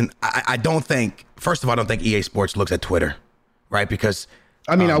listen, I don't think, first of all, I don't think EA Sports looks at Twitter, right? Because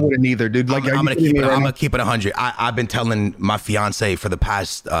I wouldn't either, dude. Like, I'm gonna keep it 100. I've been telling my fiance for the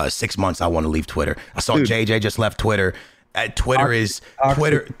past 6 months I want to leave Twitter. I saw JJ just left Twitter. Twitter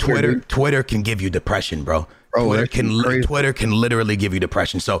can give you depression, bro. Twitter can literally give you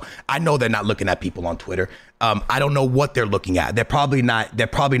depression. So I know they're not looking at people on Twitter. I don't know what they're looking at. They're probably not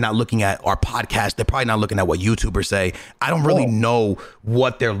looking at our podcast. They're probably not looking at what YouTubers say. I don't really know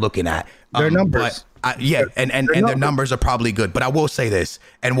what they're looking at. Their numbers. But their numbers are probably good. But I will say this,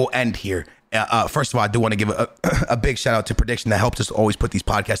 and we'll end here. First of all, I do want to give a big shout out to Prediction that helps us always put these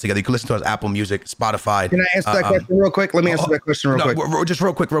podcasts together. You can listen to us Apple Music, Spotify. Can I answer that question real quick? Let me answer that question real quick. Just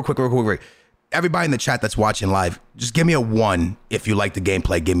real quick. Everybody in the chat that's watching live, just give me a 1 if you like the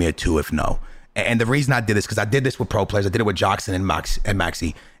gameplay. Give me a 2 if no. And the reason I did this, because I did this with pro players. I did it with Joxon and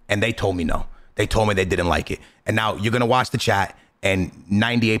Maxi, and they told me no. They told me they didn't like it. And now you're going to watch the chat, and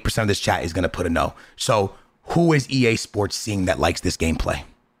 98% of this chat is going to put a no. So who is EA Sports seeing that likes this gameplay?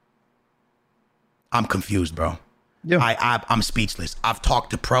 I'm confused, bro. Yeah. I'm speechless. I've talked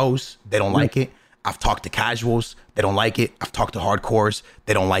to pros. They don't like it. I've talked to casuals. They don't like it. I've talked to hardcores.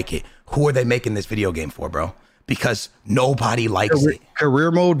 They don't like it. Who are they making this video game for, bro? Because nobody likes it.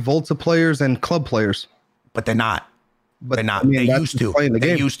 Career mode, Volta players, and club players. But they're not. They're not. They used to.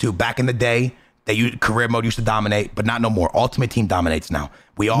 They used to. Back in the day, career mode used to dominate, but not no more. Ultimate Team dominates now.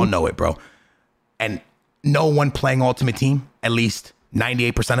 We all know it, bro. And no one playing Ultimate Team, at least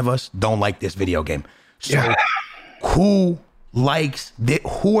 98% of us don't like this video game. So who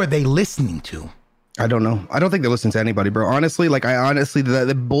are they listening to? I don't know. I don't think they listen to anybody, bro. Honestly, like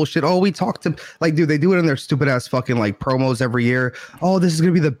the bullshit. Oh, we talk to like, dude, they do it in their stupid ass fucking like promos every year. Oh, this is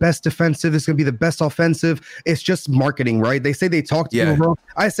gonna be the best defensive. This is gonna be the best offensive. It's just marketing, right? They say they talk to people, bro.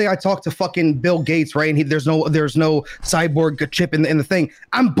 I say I talk to fucking Bill Gates, right? And there's no cyborg chip in the thing.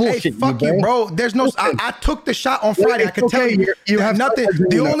 I'm bullshit. Hey, fuck you, bro. There's no. I took the shot on Friday. I could tell you. You have nothing.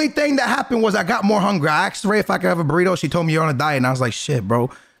 The only thing that happened was I got more hungry. I asked Ray if I could have a burrito. She told me you're on a diet, and I was like, shit, bro.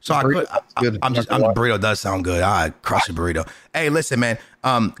 So the burrito does sound good. I crush a burrito. Hey, listen, man.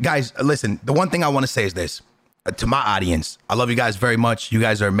 Guys, listen. The one thing I want to say is this to my audience. I love you guys very much. You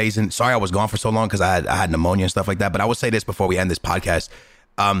guys are amazing. Sorry I was gone for so long because I had pneumonia and stuff like that. But I will say this before we end this podcast.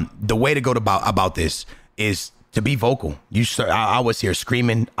 The way to go about this is to be vocal. I was here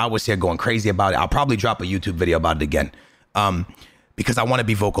screaming. I was here going crazy about it. I'll probably drop a YouTube video about it again because I want to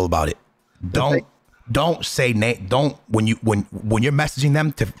be vocal about it. Don't say name. Don't when you're messaging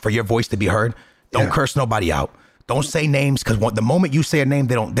them for your voice to be heard. Don't curse nobody out. Don't say names because the moment you say a name,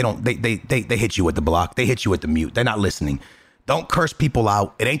 they hit you with the block. They hit you with the mute. They're not listening. Don't curse people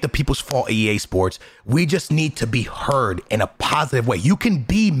out. It ain't the people's fault. EA Sports. We just need to be heard in a positive way. You can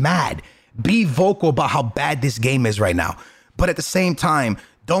be mad, be vocal about how bad this game is right now, but at the same time,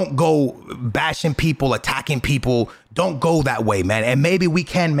 don't go bashing people, attacking people. Don't go that way, man. And maybe we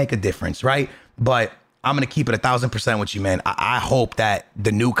can make a difference, right? But I'm going to keep it 1,000% with you, man. I hope that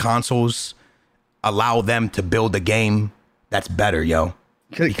the new consoles allow them to build a game that's better, yo.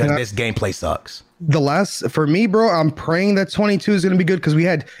 Because this gameplay sucks. For me, bro, I'm praying that 22 is going to be good because we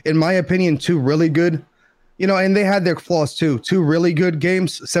had, in my opinion, 2 really good, and they had their flaws too. 2 really good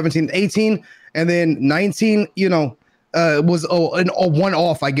games, 17, 18, and then 19, was a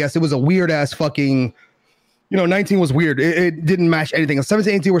one-off, I guess. It was a weird-ass fucking... 19 was weird. It didn't match anything.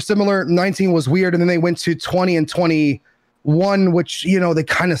 17 and 18 were similar. 19 was weird. And then they went to 20 and 21, which, they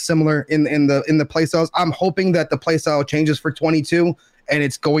kind of similar in the play styles. I'm hoping that the play style changes for 22 and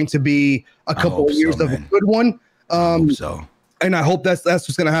it's going to be a couple of years of a good one. And I hope that's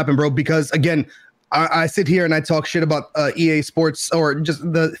what's going to happen, bro, because again, I sit here and I talk shit about EA Sports or just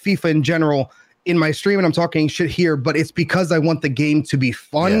the FIFA in general in my stream, and I'm talking shit here, but it's because I want the game to be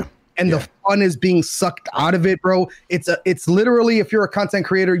fun. Yeah. And the fun is being sucked out of it, bro. It's literally, if you're a content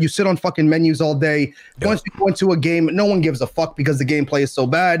creator, you sit on fucking menus all day. Yeah. Once you go into a game, no one gives a fuck because the gameplay is so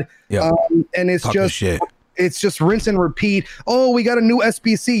bad. Yeah. And it's just rinse and repeat. Oh, we got a new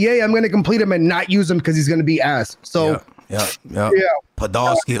SBC. Yay, I'm going to complete him and not use him because he's going to be ass. So yeah.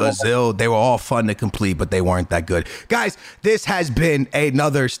 Podolski, Ozil, they were all fun to complete, but they weren't that good. Guys, this has been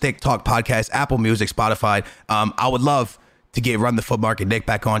another Stick Talk podcast, Apple Music, Spotify. I would love to get Run the Foot Market Nick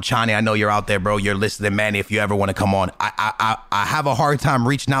back on. Chani, I know you're out there, bro. You're listening, Manny, if you ever want to come on. I have a hard time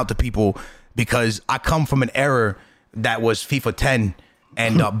reaching out to people because I come from an era that was FIFA 10.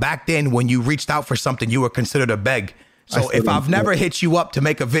 And back then, when you reached out for something, you were considered a beg. So if I've never hit you up to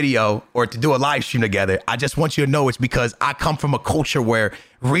make a video or to do a live stream together, I just want you to know it's because I come from a culture where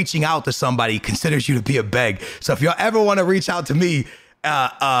reaching out to somebody considers you to be a beg. So if y'all ever want to reach out to me,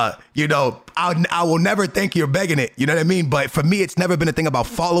 I will never think you're begging it. You know what I mean? But for me, it's never been a thing about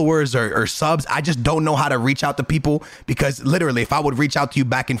followers or subs. I just don't know how to reach out to people because literally, if I would reach out to you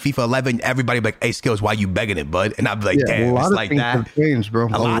back in FIFA 11, everybody would be like, hey, Skills, why you begging it, bud? And I'd be like, damn, it's like that. Have changed, bro.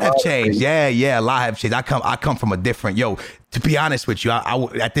 A lot have changed. Yeah, a lot have changed. I come from a different, to be honest with you, I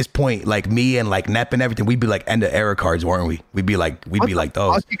at this point, like me and like Nep and everything, we'd be like end of era cards, weren't we? We'd be like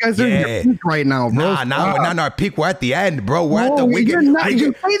those. You guys are in your peak right now, bro. We're not in our peak. We're at the end, bro. We're at the weekend.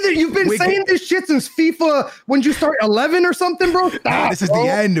 You've been saying this shit since FIFA when you start 11 or something, bro. This is the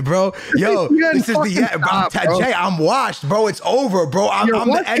end, bro. This is the end. Jay, I'm washed, bro. It's over, bro. I'm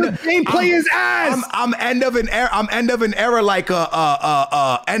the end. Gameplay is ass. I'm end of an era. I'm end of an era, like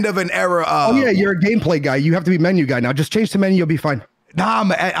end of an era. You're a gameplay guy. You have to be menu guy now. Just change to menu, you'll be fine. Nah,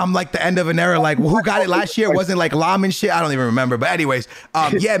 I'm like the end of an era. Like, who got it last year? It wasn't like Lam and shit. I don't even remember. But anyways,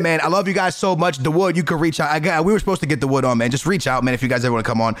 yeah, man, I love you guys so much. The Wood, you could reach out. We were supposed to get the Wood on, man. Just reach out, man. If you guys ever want to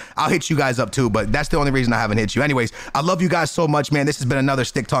come on, I'll hit you guys up too. But that's the only reason I haven't hit you. Anyways, I love you guys so much, man. This has been another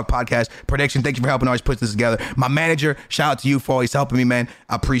Stick Talk podcast prediction. Thank you for helping always put this together. My manager, shout out to you for always helping me, man.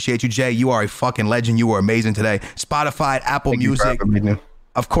 I appreciate you, Jay. You are a fucking legend. You were amazing today. Spotify, Apple Music.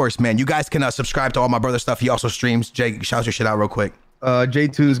 Of course, man. You guys can subscribe to all my brother stuff. He also streams. Jay, shout your shit out real quick.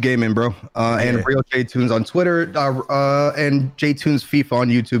 J-Tunes Gaming, bro. And Real J-Tunes on Twitter, and J-Tunes FIFA on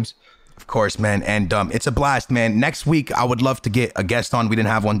YouTube's. Of course, man. And it's a blast, man. Next week, I would love to get a guest on. We didn't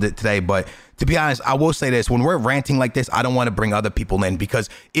have one today, but to be honest, I will say this. When we're ranting like this, I don't want to bring other people in because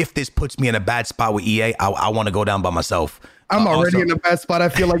if this puts me in a bad spot with EA, I want to go down by myself. I'm already in the best spot. I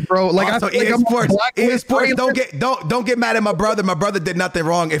feel like, bro. Like, also, EA Sports, don't get mad at my brother. My brother did nothing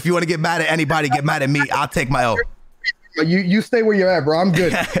wrong. If you want to get mad at anybody, get mad at me. I'll take my L. You stay where you're at, bro. I'm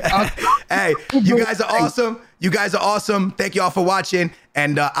good. Hey, you guys are awesome. You guys are awesome. Thank you all for watching,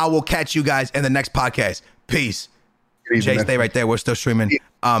 and I will catch you guys in the next podcast. Peace. Jay, stay right there. We're still streaming.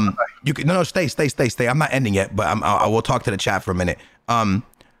 You can stay. I'm not ending yet, but I will talk to the chat for a minute.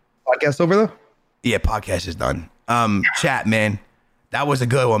 Podcast over there? Yeah, podcast is done. Chat, man, that was a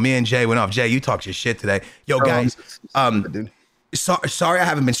good one. Me and Jay went off. Jay, you talked your shit today. Yo, guys. Sorry I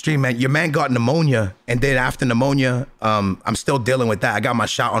haven't been streaming, man. Your man got pneumonia, and then after pneumonia, I'm still dealing with that. I got my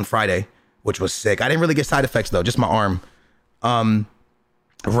shot on Friday, which was sick. I didn't really get side effects though, just my arm.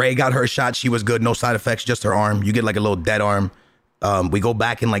 Ray got her shot. She was good. No side effects, just her arm. You get like a little dead arm. We go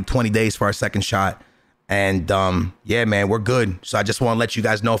back in like 20 days for our second shot. And yeah, man, we're good. So I just want to let you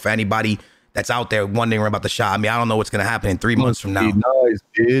guys know, for anybody that's out there wondering about the shot. I mean, I don't know what's going to happen in 3 months from now. Nice,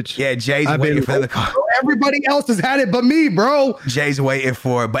 bitch. Yeah, Jay's waiting for the call. Everybody else has had it but me, bro. Jay's waiting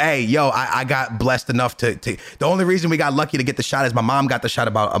for it. But hey, yo, I got blessed enough to the only reason we got lucky to get the shot is my mom got the shot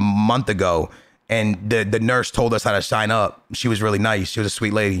about a month ago. And the nurse told us how to sign up. She was really nice. She was a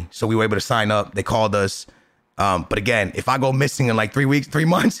sweet lady. So we were able to sign up. They called us. But again, if I go missing in like 3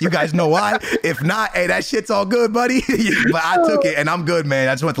 months, you guys know why. If not, hey, that shit's all good, buddy. But I took it and I'm good, man.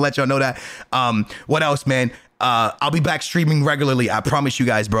 I just want to let y'all know that. What else, man? I'll be back streaming regularly. I promise you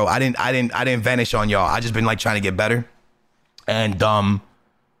guys, bro. I didn't vanish on y'all. I just been like trying to get better. And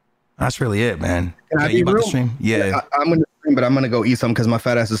that's really it, man. You about to stream? Yeah. I'm gonna stream, but I'm gonna go eat something because my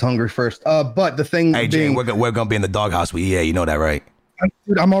fat ass is hungry first. But the thing, hey, Jay, we're gonna be in the doghouse with EA. You know that, right?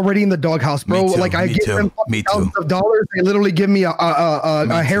 Dude, I'm already in the doghouse, bro. Me too, like I get them thousands of dollars. They literally give me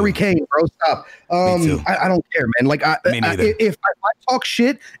a Harry Kane, bro. Stop. I don't care, man. Like if I talk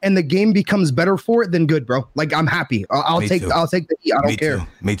shit and the game becomes better for it, then good, bro. Like I'm happy. I'll take the heat. I don't care.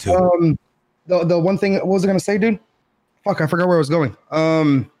 Me too. The one thing, what was I gonna say, dude? Fuck, I forgot where I was going.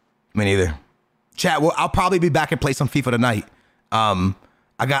 Me neither. Chat. Well, I'll probably be back and play some FIFA tonight.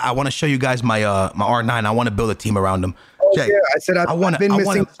 I want to show you guys my my R9. I want to build a team around them. Jay, yeah, I said I've been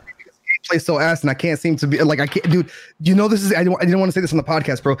missing. Play so ass, and I can't seem to be like I can't, dude. You know this is. I didn't want to say this on the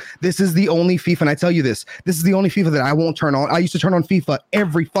podcast, bro. This is the only FIFA, and I tell you this. This is the only FIFA that I won't turn on. I used to turn on FIFA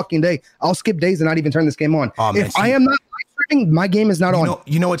every fucking day. I'll skip days and not even turn this game on. Oh, man, I am not live streaming, my game is not on.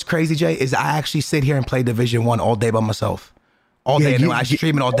 You know what's crazy, Jay? Is I actually sit here and play Division 1 all day by myself, all day. And I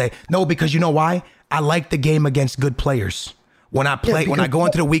stream it all day. No, because you know why? I like the game against good players. When I play, when I go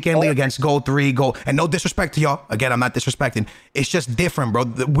into the weekend league against Gold 3, and no disrespect to y'all. Again, I'm not disrespecting. It's just different, bro.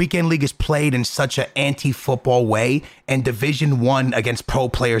 The weekend league is played in such an anti-football way, and Division 1 against pro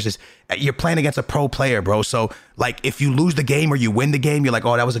players is you're playing against a pro player, bro. So like if you lose the game or you win the game, you're like,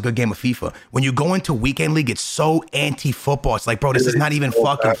 oh, that was a good game of FIFA. When you go into weekend league, it's so anti-football. It's like, bro, this is not even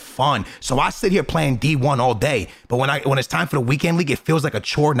fucking fun. So I sit here playing D1 all day, but when it's time for the weekend league, it feels like a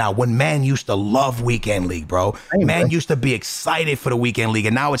chore now. When man used to love weekend league, bro. Man used to be excited for the weekend league,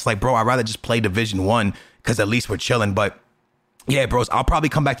 and now it's like, bro, I'd rather just play Division 1 because at least we're chilling. But yeah, bros, I'll probably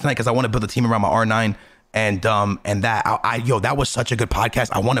come back tonight because I want to build a team around my R9. And that yo, that was such a good podcast.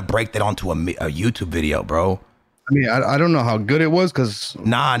 I want to break that onto a YouTube video, bro. I mean, I don't know how good it was because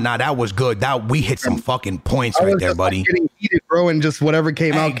nah, that was good. That we hit some fucking points right there, buddy. Like getting heated, bro, and just whatever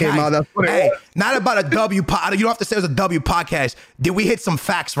came out. That's what it was. Not about a W pod. You don't have to say it was a W podcast. Did we hit some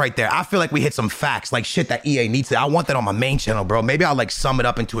facts right there? I feel like we hit some facts, like shit that EA needs to. I want that on my main channel, bro. Maybe I'll like sum it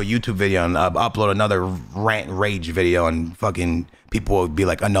up into a YouTube video and upload another rant rage video, and fucking people will be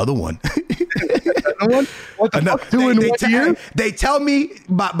like, another one. What the fuck doing what year? They tell me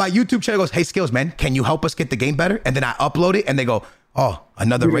my YouTube channel goes, hey Skills, man, can you help us get the game better? And then I upload it and they go, oh,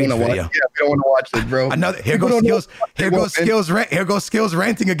 another rage video. Yeah, we don't want to watch it, bro. Here goes Skills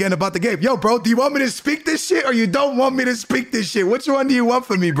ranting again about the game. Yo, bro, do you want me to speak this shit or you don't want me to speak this shit? Which one do you want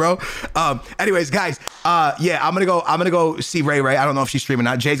from me, bro? Anyways, guys, yeah, I'm gonna go see Ray. I don't know if she's streaming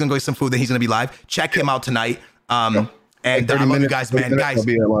now. Jay's gonna go get some food, then he's gonna be live. Check him out tonight. And I love you guys, man.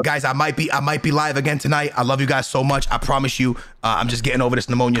 Guys, I might be live again tonight. I love you guys so much. I promise you. I'm just getting over this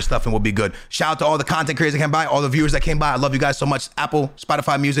pneumonia stuff and we'll be good. Shout out to all the content creators that came by, all the viewers that came by. I love you guys so much. Apple,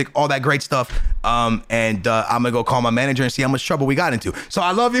 Spotify Music, all that great stuff. I'm gonna go call my manager and see how much trouble we got into. So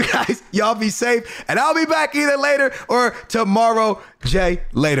I love you guys. Y'all be safe, and I'll be back either later or tomorrow. Jay,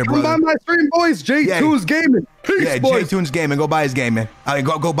 later, brother. Come by my stream, boys. J2's Gaming. Peace, yeah, boys. J2's Gaming. Go buy his game, man.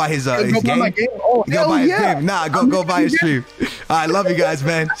 Go buy his game. Oh, go buy his game. Nah, go buy his stream. All right, love you guys,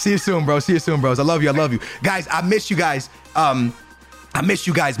 man. See you soon, bro. See you soon, bros. I love you. Guys, I miss you guys. I miss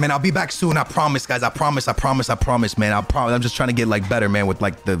you guys, man. I'll be back soon. I promise, guys. I promise, man. I'm just trying to get like better, man, with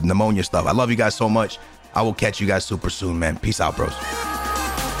like the pneumonia stuff. I love you guys so much. I will catch you guys super soon, man. Peace out, bros.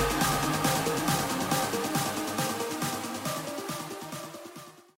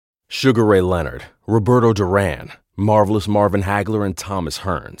 Sugar Ray Leonard, Roberto Duran, Marvelous Marvin Hagler, and Thomas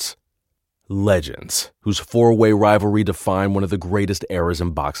Hearns. Legends, whose four-way rivalry defined one of the greatest eras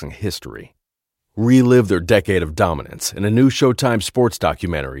in boxing history. Relive their decade of dominance in a new Showtime sports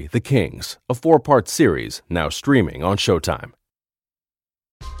documentary, The Kings, a 4-part series now streaming on Showtime.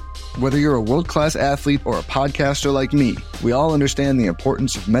 Whether you're a world-class athlete or a podcaster like me, we all understand the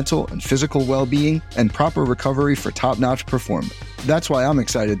importance of mental and physical well-being and proper recovery for top-notch performance. That's why I'm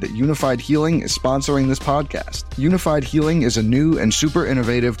excited that Unified Healing is sponsoring this podcast. Unified Healing is a new and super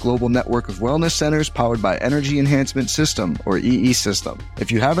innovative global network of wellness centers powered by Energy Enhancement System, or EE System. If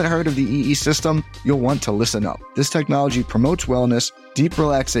you haven't heard of the EE System, you'll want to listen up. This technology promotes wellness, deep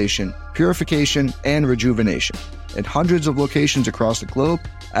relaxation, purification, and rejuvenation. In hundreds of locations across the globe,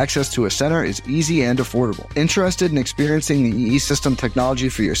 access to a center is easy and affordable. Interested in experiencing the EE System technology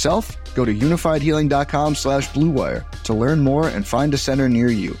for yourself? Go to unifiedhealing.com/bluewire to learn more and find a center near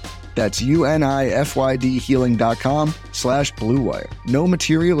you. That's unifydhealing.com/bluewire. No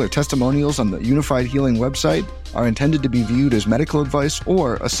material or testimonials on the Unified Healing website are intended to be viewed as medical advice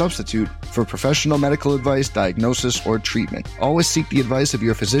or a substitute for professional medical advice, diagnosis, or treatment. Always seek the advice of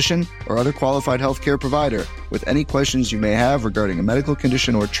your physician or other qualified healthcare provider with any questions you may have regarding a medical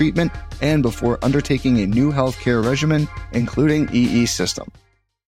condition or treatment and before undertaking a new healthcare regimen, including EE System.